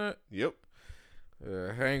Cooper in that? Yep.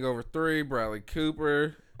 Hangover 3, Bradley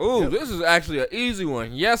Cooper. Ooh, This is actually an easy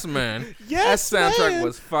one. Yes, man. Yes, that soundtrack man.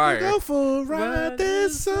 was fire. Go for a ride.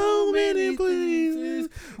 There's so many places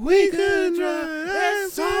we could drive.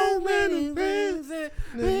 There's so many places.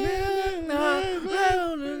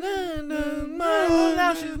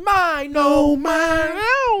 Now she's mine, no mine.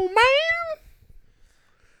 Oh, man.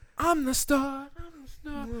 I'm the star.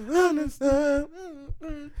 Understand.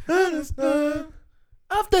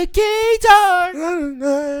 Of the guitar.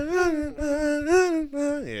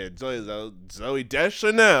 Yeah, Zoe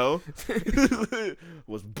Deschanel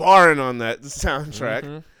was barring on that soundtrack.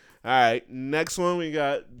 Mm-hmm. All right, next one we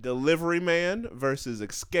got Delivery Man versus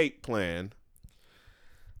Escape Plan.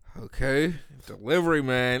 Okay. Delivery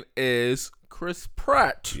Man is Chris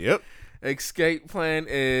Pratt. Yep. Escape Plan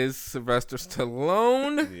is Sylvester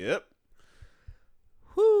Stallone. Yep.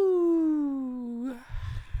 Whoo.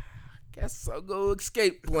 Guess I'll go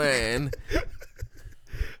Escape Plan.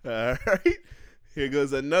 All right. Here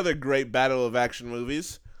goes another great battle of action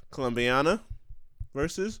movies. Colombiana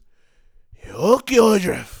versus Tokyo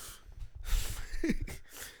Drift.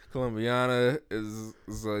 Colombiana is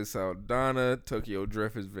Zoe Saldana. Tokyo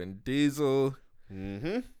Drift is Vin Diesel.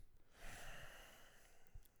 Mm-hmm.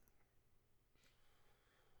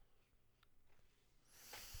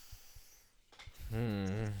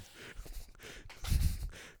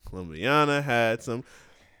 Colombiana had some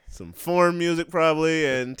foreign music probably,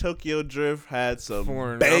 and Tokyo Drift had some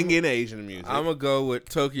Foreign- banging Asian music. I'm going to go with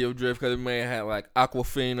Tokyo Drift because it may have had like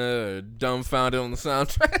Aquafina or Dumbfounded on the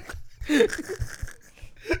soundtrack.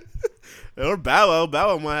 Or Bow Wow.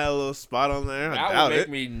 Bow Wow might have a little spot on there. I That doubt would make it.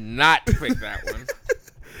 me not pick that one.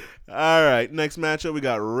 All right, next matchup we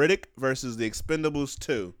got Riddick versus the Expendables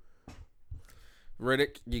 2.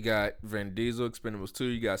 Riddick, you got Vin Diesel. Expendables 2,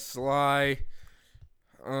 you got Sly.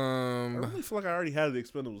 I really feel like I already had the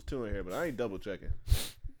Expendables 2 in here, but I ain't double checking.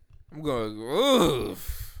 I'm going to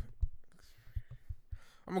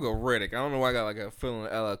go Riddick. I don't know why I got like a feeling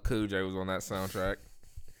LL Cool J was on that soundtrack.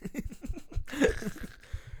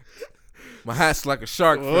 My hat's like a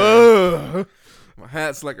shark fin. Whoa. My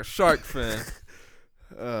hat's like a shark fin.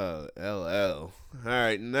 LL. All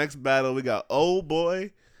right, next battle we got Old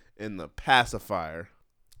Boy and the Pacifier.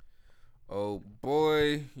 Oh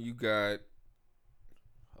boy, you got.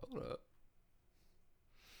 Hold up.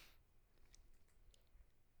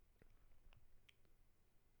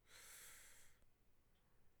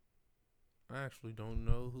 I actually don't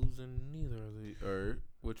know who's in neither of these, or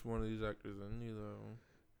which one of these actors in neither of them.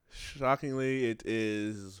 shockingly, it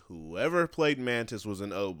is whoever played Mantis was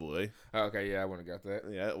in Oh Boy. Okay, yeah, I wouldn't have got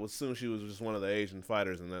that. Yeah, I would assume she was just one of the Asian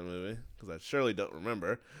fighters in that movie, because I surely don't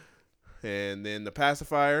remember. And then The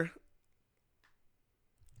Pacifier.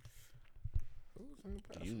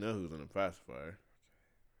 You know who's in The Pacifier.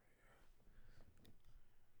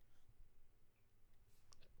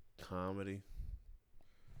 Comedy.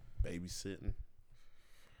 Babysitting.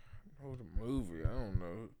 Oh, the movie. I don't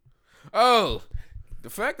know. Oh, the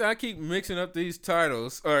fact that I keep mixing up these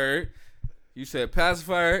titles. Or you said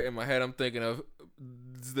Pacifier. In my head, I'm thinking of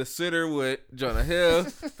The Sitter with Jonah Hill.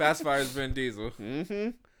 Pacifier is Vin Diesel. Mm-hmm.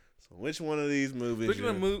 So which one of these movies?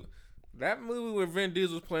 Speaking of that movie where Vin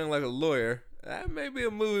Diesel's playing like a lawyer, that may be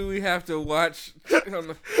a movie we have to watch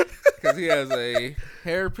because he has a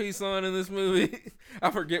hairpiece on in this movie. I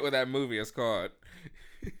forget what that movie is called.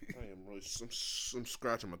 I'm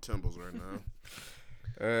scratching my temples right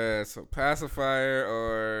now. So Pacifier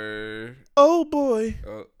or Oh Boy.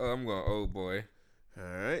 I'm going Oh Boy. All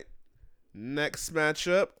right. Next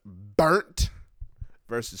matchup: Burnt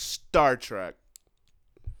versus Star Trek.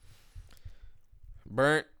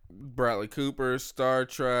 Burnt, Bradley Cooper, Star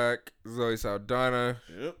Trek, Zoe Saldana.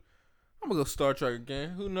 Yep. I'm gonna go Star Trek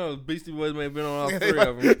again. Who knows? Beastie Boys may have been on all three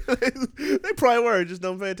of them. They probably were. Just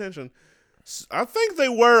don't pay attention. I think they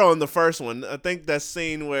were on the first one. I think that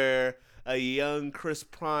scene where a young Chris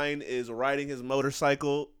Pine is riding his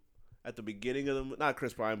motorcycle at the beginning of the... Not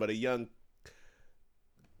Chris Pine, but a young...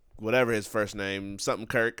 Whatever his first name. Something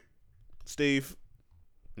Kirk. Steve.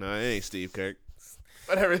 No, it ain't Steve Kirk.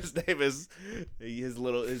 Whatever his name is.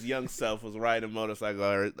 His young self was riding a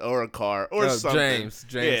motorcycle or a car or something. James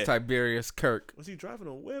Yeah. Tiberius Kirk. Was he driving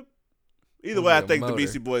a whip? Either way, I think the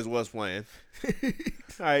Beastie Boys was playing. All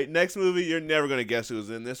right, next movie. You're never going to guess who's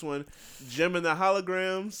in this one. Jim and the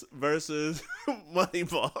Holograms versus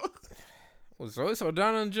Moneyball. Was Zoe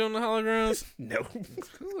Saldana and Jim the Holograms? No.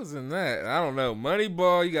 Who was in that? I don't know.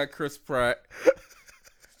 Moneyball, you got Chris Pratt.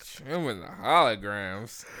 Jim and the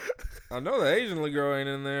Holograms. I know the Asian little girl ain't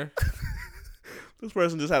in there. This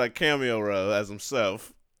person just had a cameo role as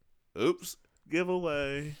himself. Oops.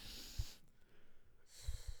 Giveaway.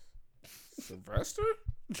 Sylvester?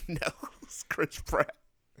 No, it's Chris Pratt.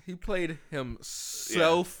 He played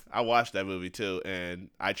himself. Yeah, I watched that movie too, and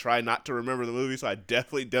I try not to remember the movie, so I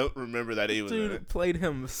definitely don't remember that he was in Dude it. played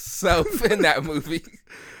himself in that movie.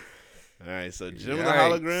 All right, so Jim and the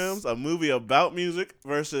Holograms, a movie about music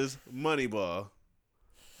versus Moneyball,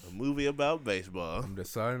 a movie about baseball. I'm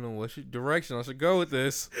deciding on which direction I should go with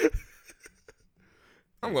this.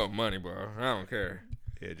 I'm going Moneyball. I don't care.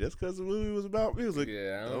 Yeah, just because the movie was about music,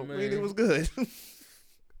 Yeah, don't mean it was good.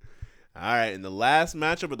 All right, in the last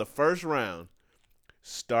matchup of the first round,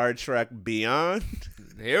 Star Trek Beyond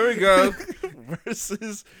Here we go.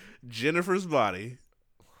 versus Jennifer's Body.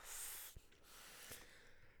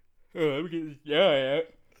 Let me get this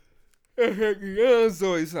yeah.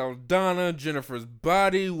 Zoe Saldana. Jennifer's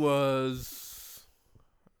Body was...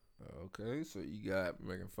 Okay, so you got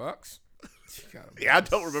Megan Fox. Yeah, I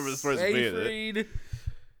don't remember this person being it. Reed.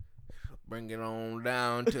 Bring it on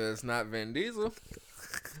down to it's not Vin Diesel.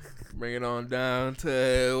 Bring it on down to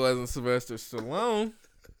it wasn't Sylvester Stallone.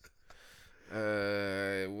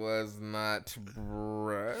 It was not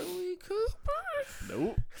Bradley Cooper.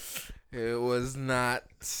 Nope. It was not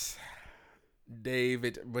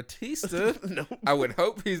David Bautista. Nope. I would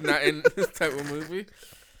hope he's not in this type of movie.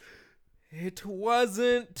 It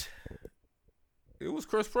wasn't. It was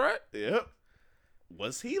Chris Pratt. Yep.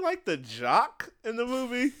 Was he like the jock in the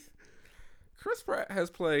movie? Chris Pratt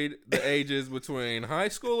has played the ages between high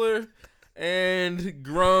schooler and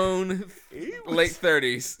grown late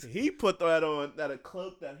 30s. He put that on, that a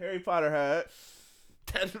cloak that Harry Potter had.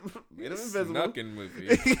 That made him invisible. Snuck in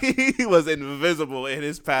movie. He was invisible in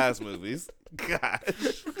his past movies.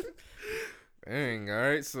 Gosh. Dang, all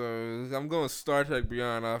right, so I'm going Star Trek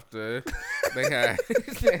Beyond after they had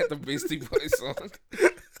the Beastie Boys song.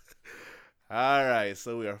 All right,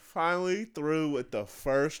 so we are finally through with the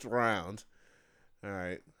first round. All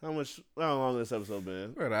right, how long has this episode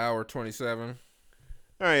been? We're at an hour 27. All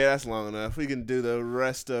right, yeah, that's long enough. We can do the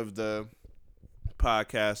rest of the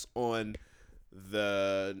podcast on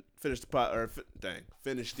the finish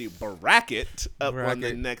the bracket up on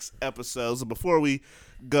the next episode. So before we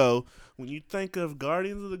go, when you think of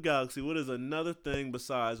Guardians of the Galaxy, what is another thing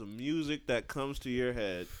besides music that comes to your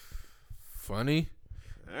head? Funny.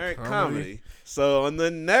 All right, comedy. So on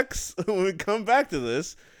the next, when we come back to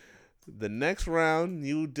this, the next round,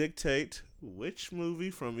 you dictate which movie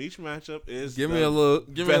from each matchup is. Give me a little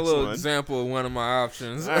one. example of one of my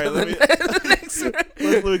options. All right, let me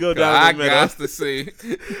go down the middle. I got to see.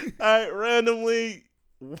 All right, randomly,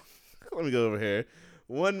 Let me go over here.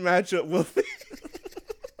 One matchup will be.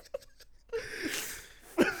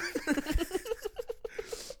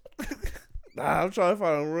 I'm trying to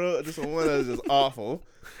find just one that's just awful.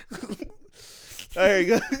 There you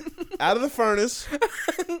go. Out of the Furnace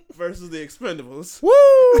versus the Expendables.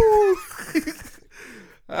 Woo!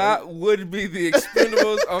 I would be the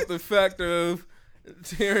Expendables off the fact of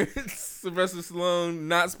Sylvester Stallone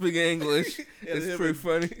not speaking English. Yeah, It's pretty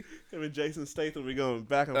funny. Him and Jason Statham be going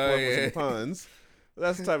back and forth with some puns.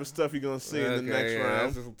 That's the type of stuff you're going to see in the next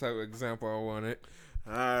round. That's just the type of example I wanted.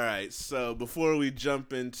 All right, so before we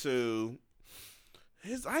jump into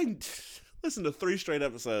I listened to 3 straight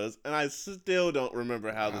episodes, and I still don't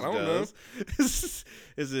remember how this goes.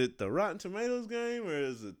 Is it the Rotten Tomatoes game, or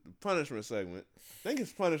is it the punishment segment? I think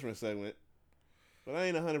it's punishment segment, but I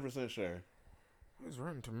ain't 100% sure. What's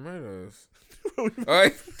Rotten Tomatoes?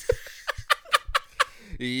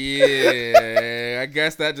 Yeah, I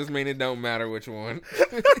guess that just means it don't matter which one,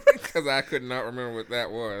 because I could not remember what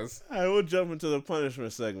that was. All right, we'll jump into the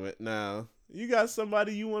punishment segment now. You got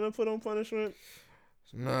somebody you want to put on punishment?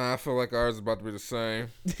 Nah, I feel like ours is about to be the same.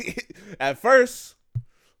 At first,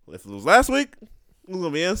 if it was last week, it was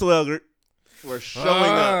going to be Ansel Elgort for showing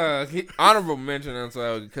up. Honorable mention Ansel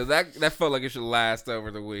Elgort, because that felt like it should last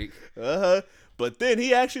over the week. But then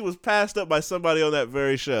he actually was passed up by somebody on that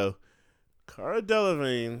very show. Cara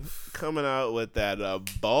Delevingne coming out with that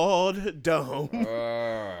bald dome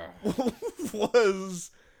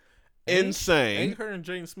was insane. Ain't her and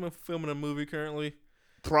Jaden Smith filming a movie currently?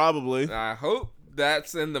 Probably. I hope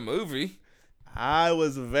that's in the movie. I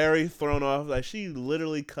was very thrown off. Like, she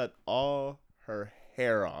literally cut all her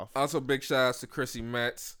hair off. Also, big shout outs to Chrissy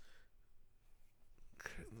Metz.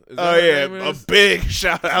 Oh, yeah. A big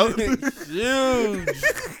shout out. Huge.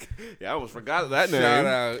 Yeah, I almost forgot that name. Shout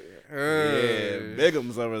out. Yeah,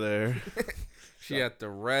 Bigum's over there. She had the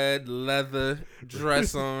red leather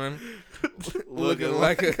dress on, looking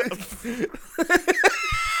like a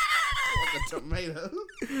tomato.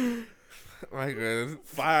 Like a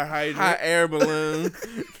fire hydrant. hot air balloon.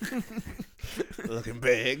 Looking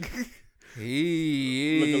big.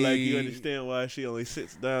 Looking like you understand why she only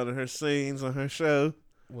sits down in her scenes on her show.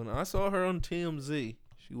 When I saw her on TMZ,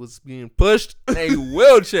 she was being pushed in a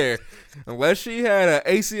wheelchair. Unless she had an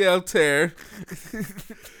ACL tear.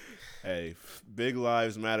 Hey, big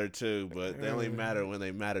lives matter too, but they only matter when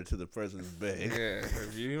they matter to the person who's big. Yeah,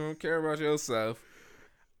 if you don't care about yourself,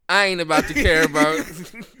 I ain't about to care about. I'm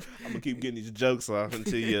going to keep getting these jokes off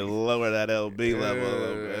until you lower that LB level a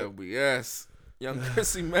little bit. LBS. Young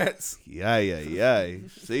Chrissy Metz. Yay.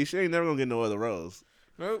 See, she ain't never going to get no other roles.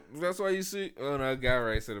 Nope, that's why you see. Oh no, Guy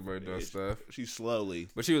Ray said about doing stuff. She slowly.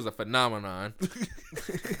 But she was a phenomenon.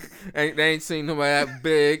 They ain't seen nobody that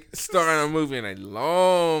big starring a movie in a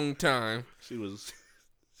long time. She was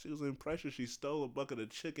in pressure. She stole a bucket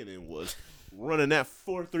of chicken and was running that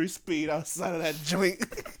 4.3 speed outside of that joint.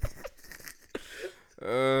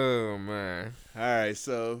 Oh man. All right,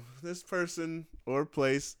 so this person or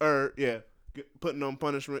place getting put on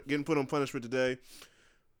punishment today.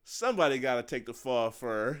 Somebody got to take the fall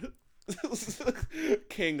for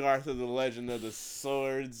King Arthur, the Legend of the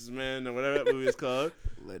Swordsman, or whatever that movie is called.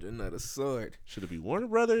 Legend of the Sword. Should it be Warner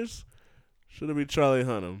Brothers? Should it be Charlie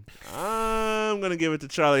Hunnam? I'm going to give it to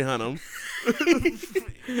Charlie Hunnam.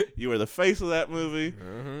 You were the face of that movie.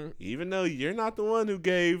 Even though you're not the one who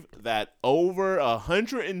gave that over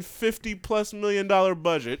 $150+ million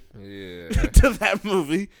budget to that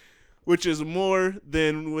movie, which is more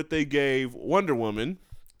than what they gave Wonder Woman.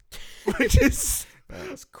 Which is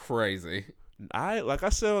that's crazy. Like I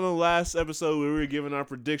said on the last episode, we were giving our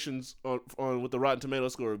predictions on what the Rotten Tomato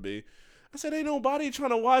score would be. I said, ain't nobody trying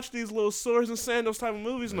to watch these little swords and sandals type of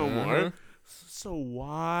movies no more. So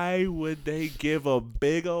why would they give a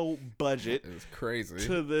big old budget it's crazy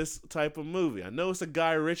to this type of movie? I know it's a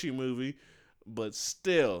Guy Ritchie movie, but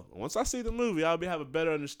still, once I see the movie, I'll have a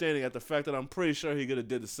better understanding at the fact that I'm pretty sure he could have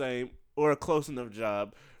did the same or a close enough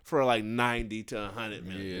job for like 90 to 100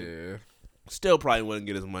 million. Yeah. Still probably wouldn't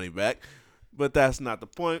get his money back, but that's not the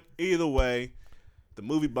point. Either way, the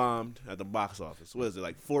movie bombed at the box office. What is it,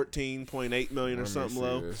 like 14.8 million or something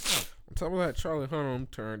low? On top of that, Charlie Hunnam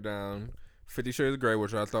turned down 50 Shades of Grey,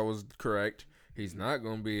 which I thought was correct. He's not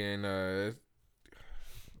going to be in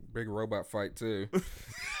Big Robot Fight 2.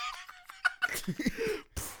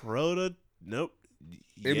 Nope.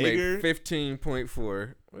 It Jaeger. made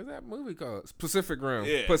 15.4. What's that movie called? Pacific Rim.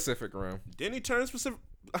 Yeah. Pacific Rim. Didn't he turn Pacific?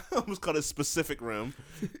 I almost called it Pacific Rim.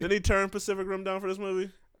 Didn't he turn Pacific Rim down for this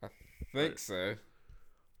movie? I think so.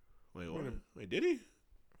 Wait, what? Wait, did he?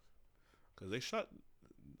 Because they shot.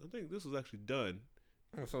 I think this was actually done.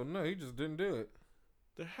 Oh, so no, he just didn't do it.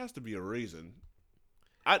 There has to be a reason.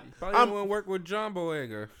 Probably don't want to work with John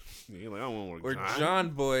Boyega. Yeah, like, I don't want to Or work with John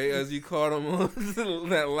Boy, as you called him on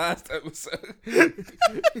that last episode.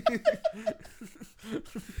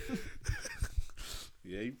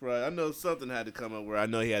 Yeah, he probably. I know something had to come up where I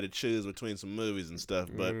know he had to choose between some movies and stuff.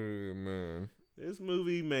 But man. this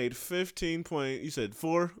movie made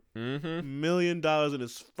 $4 Mm-hmm. million in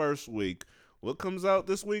its first week. What comes out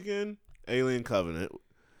this weekend? Alien Covenant.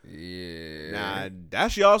 Yeah. Nah,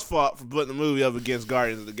 that's y'all's fault for putting the movie up against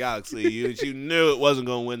Guardians of the Galaxy. You knew it wasn't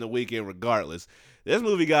going to win the weekend regardless. This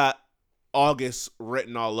movie got August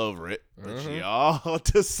written all over it, but y'all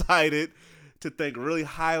decided to think really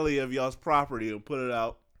highly of y'all's property and put it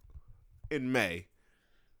out in May.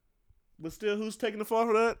 But still, who's taking the fall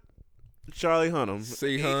for that? Charlie Hunnam.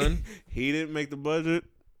 C-Hun. He didn't make the budget.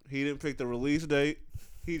 He didn't pick the release date.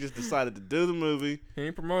 He just decided to do the movie. He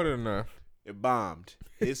ain't promoted enough. It bombed.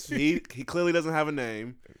 He clearly doesn't have a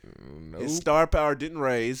name. Nope. His star power didn't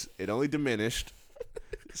raise. It only diminished.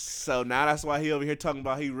 So now that's why he over here talking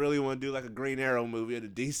about he really want to do like a Green Arrow movie in the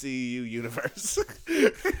DCEU universe.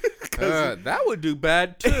 That would do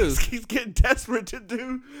bad too. He's getting desperate to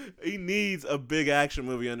do. He needs a big action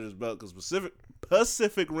movie under his belt because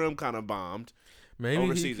Pacific Rim kind of bombed. Maybe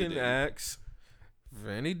Overseas he it can did. ask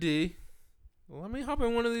Vanny D. Let me hop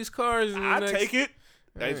in one of these cars. I take it.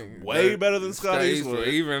 That's way better than Scott Eastwood.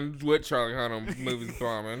 Even with Charlie Hunnam movies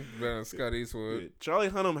bombing, better than Scott Eastwood. Charlie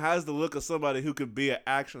Hunnam has the look of somebody who could be an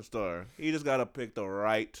action star. He just got to pick the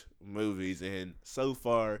right movies, and so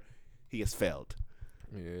far, he has failed.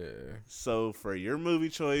 Yeah. So for your movie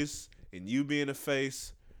choice, and you being the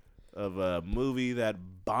face of a movie that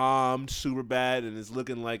bombed super bad and is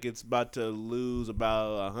looking like it's about to lose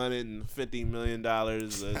about $150 million or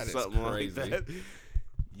something like that,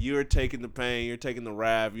 you're taking the pain, you're taking the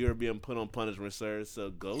wrath, you're being put on punishment, sir. So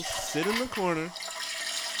go sit in the corner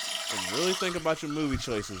and really think about your movie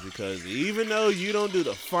choices, because even though you don't do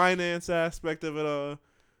the finance aspect of it all,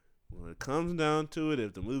 when it comes down to it,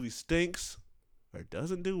 if the movie stinks or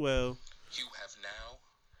doesn't do well, You have now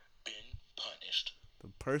been punished. the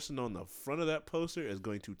person on the front of that poster is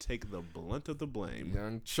going to take the blunt of the blame.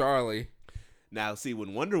 Young Charlie. Now, see,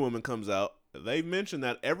 when Wonder Woman comes out, they mention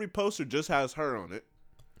that every poster just has her on it.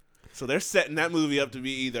 So they're setting that movie up to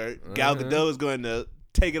be either Gal Gadot is going to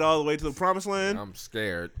take it all the way to the promised land, I'm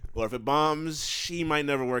scared. or if it bombs, she might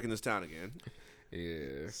never work in this town again.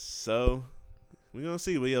 Yeah. So we're going to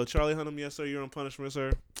see. But, yo, Charlie Hunnam, yes, sir, you're on punishment,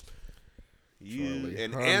 sir. You Charlie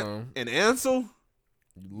and Hunnam. and Ansel,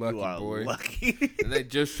 Lucky you are boy. lucky. And they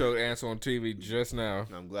just showed Ansel on TV just now.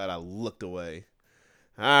 I'm glad I looked away.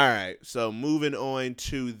 All right, so moving on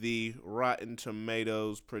to the Rotten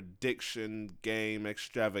Tomatoes prediction game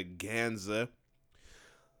extravaganza.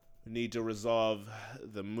 We need to resolve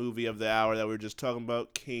the movie of the hour that we were just talking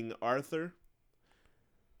about, King Arthur.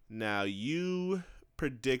 Now, you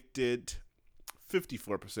predicted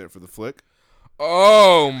 54% for the flick.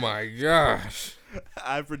 Oh my gosh.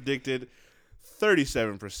 I predicted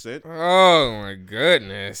 37%. Oh my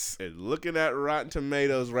goodness. And looking at Rotten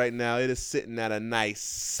Tomatoes right now, it is sitting at a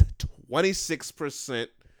nice 26%.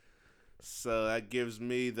 So that gives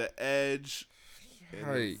me the edge and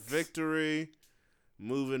the Yikes. victory,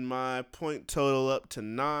 moving my point total up to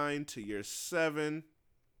 9 to your 7.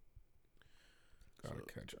 Gotta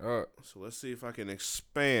catch up. So let's see if I can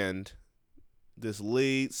expand this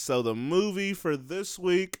lead. So the movie for this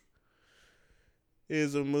week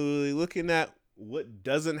is a movie looking at what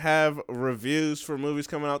doesn't have reviews for movies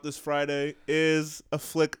coming out this Friday, is a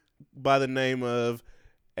flick by the name of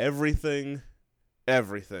Everything,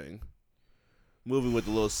 Everything. Movie with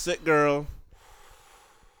the little sick girl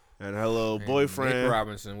and her little boyfriend. Nick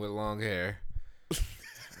Robinson with long hair.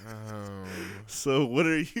 So what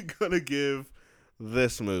are you going to give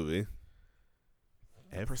this movie?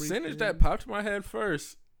 Percentage that popped in my head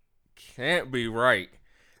first can't be right.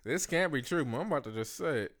 This can't be true, but I'm about to just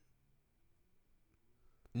say it.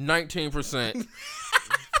 19%.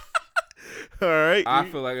 All right. I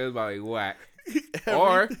feel like it's about to be whack.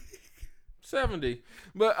 Or 70.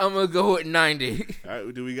 But I'm going to go with 90. All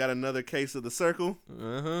right, do we got another case of the circle?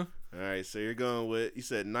 Uh-huh. All right, so you're going with, you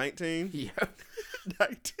said 19? Yeah.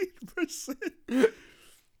 19%. All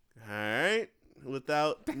right.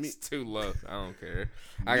 Without me. It's too low. I don't care.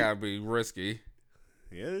 I got to be risky.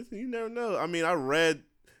 Yeah, you never know. I mean, I know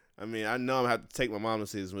I'm going to have to take my mom to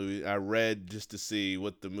see this movie. I read just to see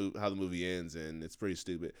what how the movie ends, and it's pretty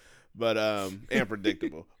stupid. But, and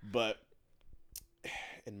predictable. But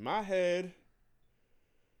in my head,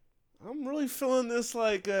 I'm really feeling this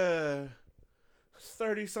like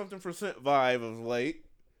 30-something% vibe of late.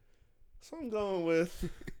 So I'm going with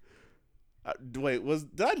Wait,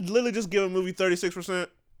 did I literally just give a movie 36%?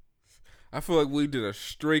 I feel like we did a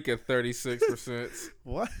streak at 36%.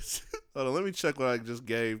 What? Hold on, let me check what I just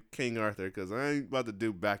gave King Arthur, because I ain't about to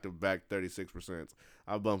do back-to-back 36%.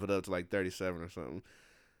 I'll bump it up to like 37 or something.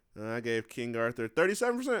 I gave King Arthur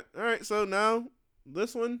 37%. All right, so now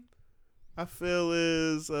this one I feel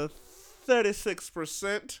is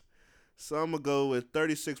 36%. So I'm going to go with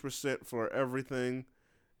 36% for everything.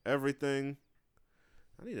 Everything.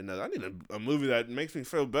 I need a movie that makes me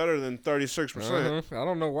feel better than 36%. I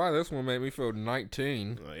don't know why this one made me feel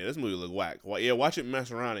 19. Oh, yeah, this movie look whack. Yeah, watch it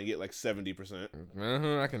mess around and get like 70%.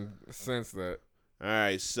 I can sense that. All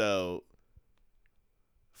right, so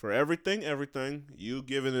for everything, you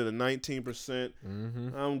giving it a 19%.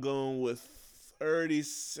 I'm going with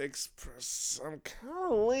 36%. I'm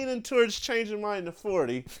kind of leaning towards changing mine to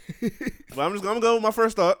 40. But I'm going to go with my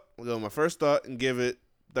first thought. I'll go with my first thought and give it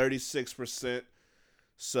 36%.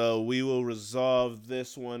 So we will resolve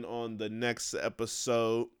this one on the next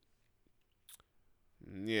episode.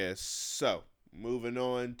 Yes, so moving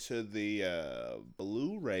on to the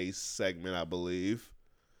Blu-ray segment, I believe.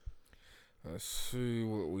 Let's see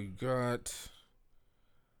what we got.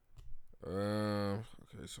 Okay,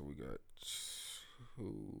 so we got 2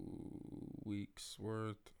 weeks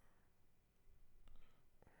worth.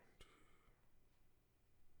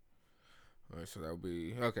 All right, so that would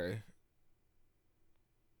be okay.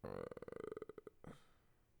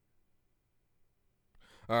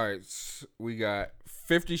 All right, so we got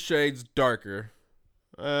 50 Shades Darker.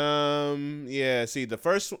 Yeah, see, the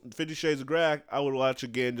first 50 Shades of Grey, I would watch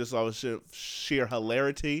again just off of sheer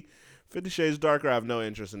hilarity. 50 Shades Darker, I have no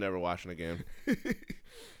interest in ever watching again.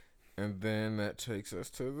 And then that takes us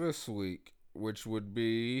to this week, which would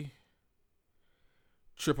be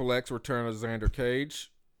Triple X Return of Xander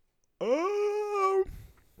Cage.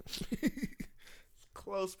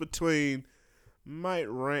 Close between might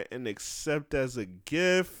rent and accept as a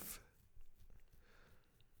gift.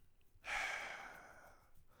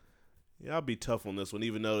 Yeah, I'll be tough on this one,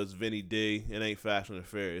 even though it's Vinny D. It ain't Fast and the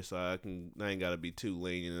Furious, so I ain't got to be too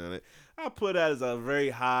lenient on it. I'll put that as a very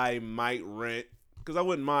high might rent, because I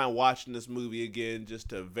wouldn't mind watching this movie again just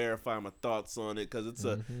to verify my thoughts on it, because it's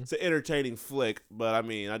an entertaining flick, but I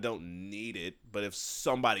mean, I don't need it. But if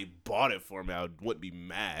somebody bought it for me, I wouldn't be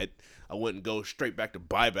mad. I wouldn't go straight back to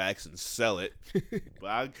buybacks and sell it.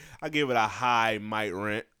 But I give it a high might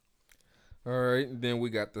rent. All right, then we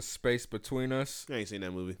got The Space Between Us. I ain't seen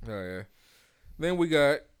that movie. Oh, yeah. Then we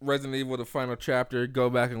got Resident Evil, the final chapter. Go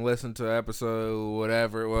back and listen to episode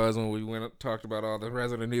whatever it was when we talked about all the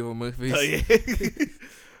Resident Evil movies. Oh, yeah.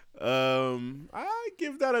 I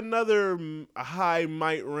give that a high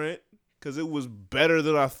might rent, because it was better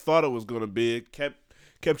than I thought it was going to be. It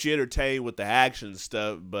kept you entertained with the action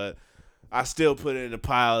stuff, but I still put it in the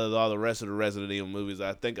pile of all the rest of the Resident Evil movies.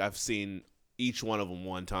 I think I've seen each one of them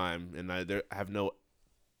one time, and I have no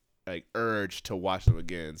urge to watch them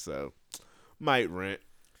again, so might rent.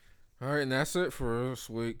 All right, and that's it for this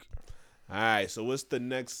week. All right, so what's the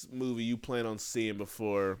next movie you plan on seeing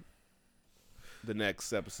before the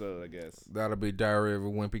next episode, I guess? That'll be Diary of a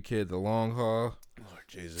Wimpy Kid, The Long Haul. Lord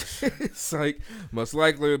Jesus. Psych. Most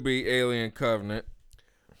likely it'll be Alien Covenant.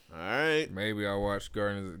 All right. Maybe I'll watch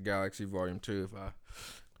Guardians of the Galaxy Volume 2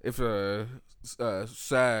 if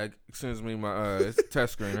SAG sends me my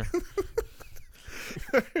test screener.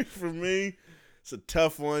 For me, it's a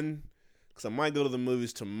tough one, because I might go to the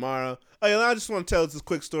movies tomorrow. Oh, yeah, I just want to tell this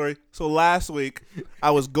quick story. So last week,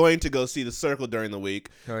 I was going to go see The Circle during the week.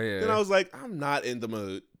 Oh, yeah. Then I was like, I'm not in the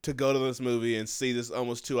mood to go to this movie and see this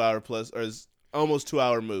almost 2 hour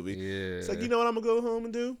movie. Yeah. It's like, you know what I'm going to go home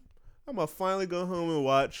and do? I'm going to finally go home and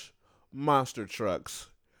watch Monster Trucks.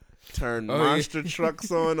 Turn Monster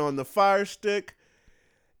Trucks on the Fire Stick.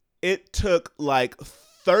 It took like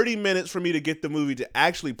 30 minutes for me to get the movie to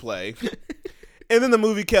actually play. And then the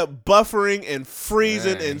movie kept buffering and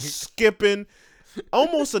freezing and skipping.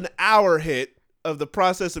 Almost an hour hit of the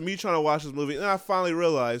process of me trying to watch this movie. And I finally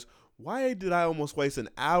realized, why did I almost waste an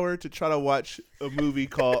hour to try to watch a movie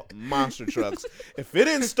called Monster Trucks? If it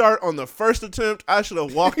didn't start on the first attempt, I should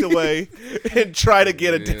have walked away and tried to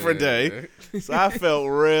get a different day. So I felt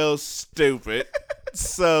real stupid.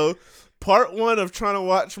 So part 1 of trying to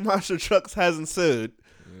watch Monster Trucks has ensued.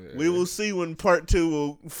 We will see when part 2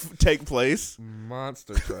 will take place.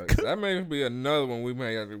 Monster Trucks. That may be another one we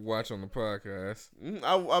may have to watch on the podcast.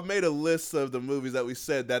 I made a list of the movies that we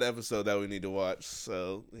said that episode that we need to watch.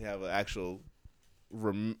 So we have an actual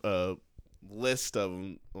list of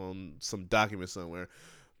them on some document somewhere.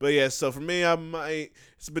 But yeah, so for me,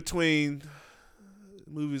 it's between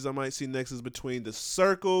movies I might see next is between The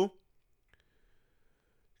Circle,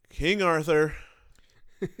 King Arthur,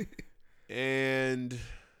 and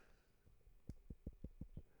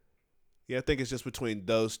yeah, I think it's just between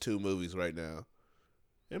those two movies right now.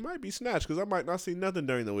 It might be Snatch because I might not see nothing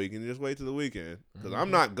during the week and just wait till the weekend. Because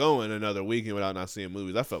I'm not going another weekend without not seeing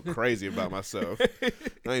movies. I felt crazy about myself. I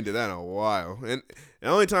ain't did that in a while. And the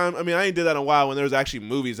only time, I ain't did that in a while when there was actually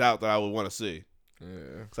movies out that I would want to see. Yeah.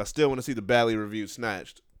 Because I still want to see the badly reviewed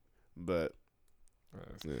Snatched. But,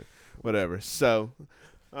 yeah, whatever. So,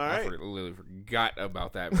 all right. I literally forgot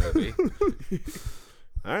about that movie.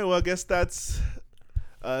 All right, well, I guess that's...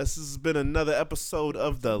 this has been another episode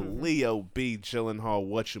of the Leo B. Gyllenhaal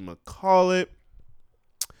Whatchamacallit.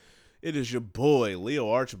 It is your boy, Leo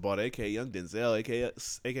Archibald, a.k.a. Young Denzel,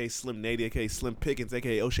 a.k.a. Slim Nady, a.k.a. Slim Pickens,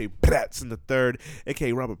 a.k.a. O'Shea Bratson III,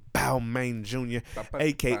 a.k.a. Robert Balmain Jr.,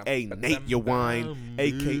 a.k.a. Nate Yawine,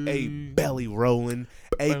 a.k.a. Belly Rollin',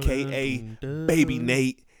 a.k.a. Baby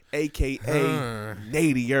Nate, a.k.a.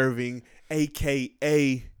 Nady Irving,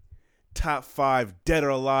 a.k.a. Top 5 Dead or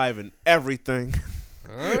Alive and Everything.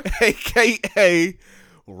 A.K.A.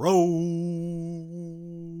 Rolly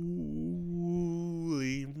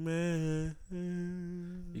Man.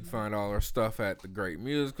 You can find all our stuff at The Great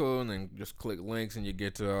Musical, and then just click links and you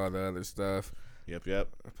get to all the other stuff. Yep. The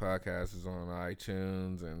podcast is on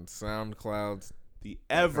iTunes and SoundCloud. The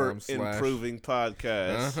ever-improving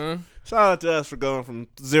podcast. Shout out to us for going from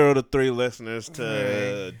 0 to 3 listeners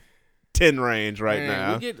to 10 range right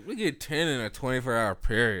now. We get 10 in a 24-hour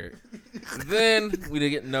period. Then we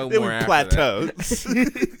didn't get no then more we after plateaued.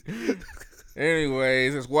 that.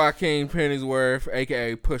 Anyways, it's Joaquin Pennyworth,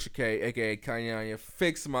 a.k.a. Pusha K, a.k.a. Kanyanya,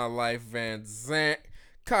 Fix My Life, Van Zant,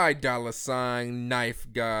 Kai Dollar Sign, Knife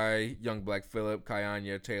Guy, Young Black Phillip,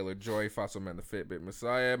 Kayanya, Taylor Joy, Fossil Man the Fitbit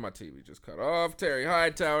Messiah, my TV just cut off, Terry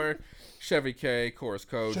Hightower, Chevy K, Chorus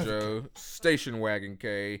Kojo, Station Wagon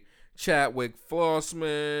K, Chadwick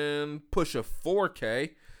Flossman, Pusha 4K,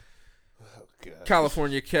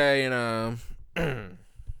 California K, and let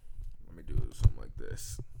me do something like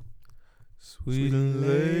this. Sweet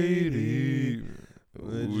lady,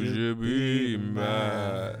 would you be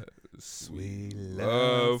my sweet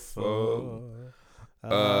love for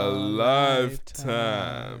a lifetime?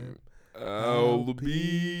 I'll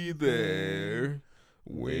be there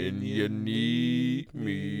when you need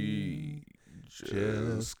me.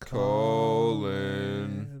 Just call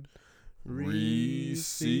and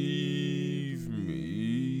receive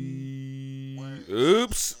me.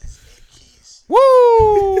 Oops.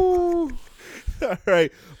 Woo! All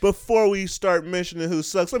right. Before we start mentioning who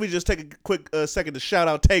sucks, let me just take a quick second to shout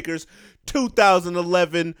out Takers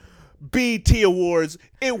 2011 BET Awards.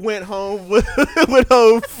 It went home. Took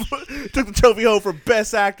the trophy home for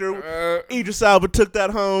Best Actor. Idris Elba took that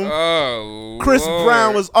home. Oh, Chris Lord.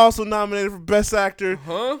 Brown was also nominated for Best Actor.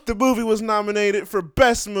 Huh? The movie was nominated for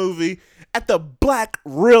Best Movie. At the Black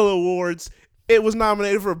Reel Awards, it was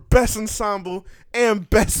nominated for Best Ensemble and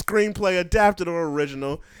Best Screenplay Adapted or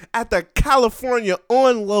Original. At the California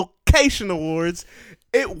On Location Awards,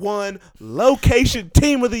 it won Location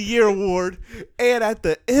Team of the Year Award. And at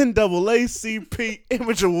the NAACP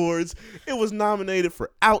Image Awards, it was nominated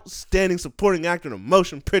for Outstanding Supporting Actor in a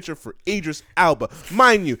Motion Picture for Idris Elba.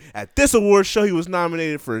 Mind you, at this award show, he was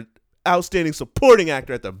nominated for Outstanding Supporting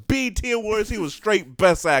Actor. At the BET Awards, he was straight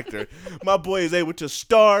Best Actor. My boy is able to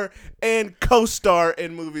star and co-star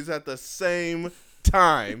in movies at the same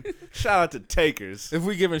time. Shout out to Takers. If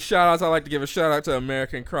we giving shout outs, I'd like to give a shout out to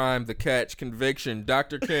American Crime, The Catch, Conviction,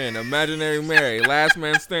 Dr. Ken, Imaginary Mary, Last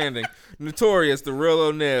Man Standing, Notorious, The Real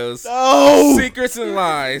O'Neills, No! Secrets and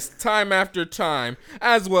Lies, Time After Time,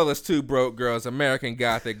 as well as Two Broke Girls, American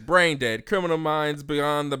Gothic, Brain Dead, Criminal Minds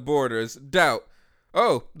Beyond the Borders, Doubt.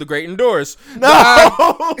 Oh, The Great Indoors. No!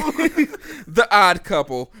 The Odd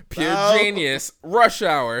Couple, Pure No. Genius, Rush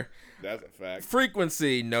Hour, That's a fact.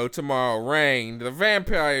 Frequency, No Tomorrow, Rain, The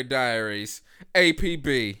Vampire Diaries,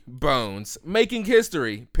 APB, Bones, Making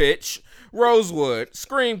History, Pitch, Rosewood,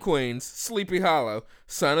 Scream Queens, Sleepy Hollow,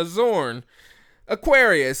 Son of Zorn,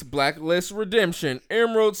 Aquarius, Blacklist Redemption,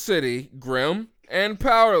 Emerald City, Grimm, and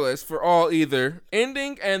Powerless for all either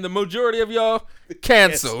ending and the majority of y'all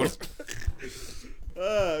canceled.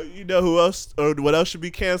 You know who else, or what else should be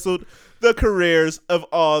canceled? The careers of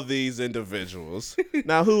all these individuals.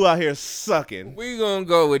 Now, who out here sucking? We gonna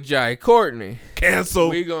go with Jai Courtney. Cancel.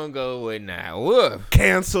 We gonna go with Nat Wolf.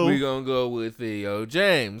 Cancel. We gonna go with Theo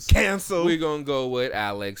James. Cancel. We gonna go with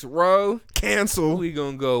Alex Rowe. Cancel. We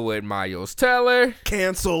gonna go with Miles Teller.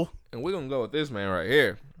 Cancel. And we gonna go with this man right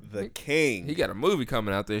here. The King. He got a movie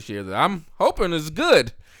coming out this year that I'm hoping is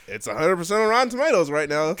good. It's 100% on Rotten Tomatoes right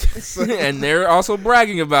now. And they're also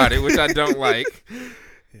bragging about it, which I don't like.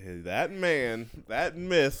 That man, that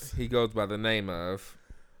myth. He goes by the name of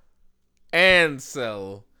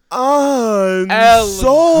Ansel.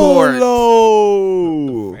 Solo.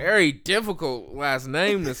 Very difficult last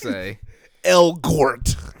name to say.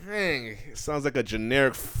 Elgort. Dang. Sounds like a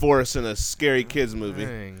generic force in a scary kids movie.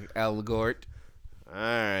 Dang. Elgort. All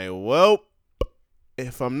right, well,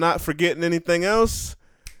 if I'm not forgetting anything else,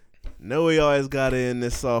 know we always got to end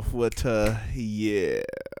this off with, yeah.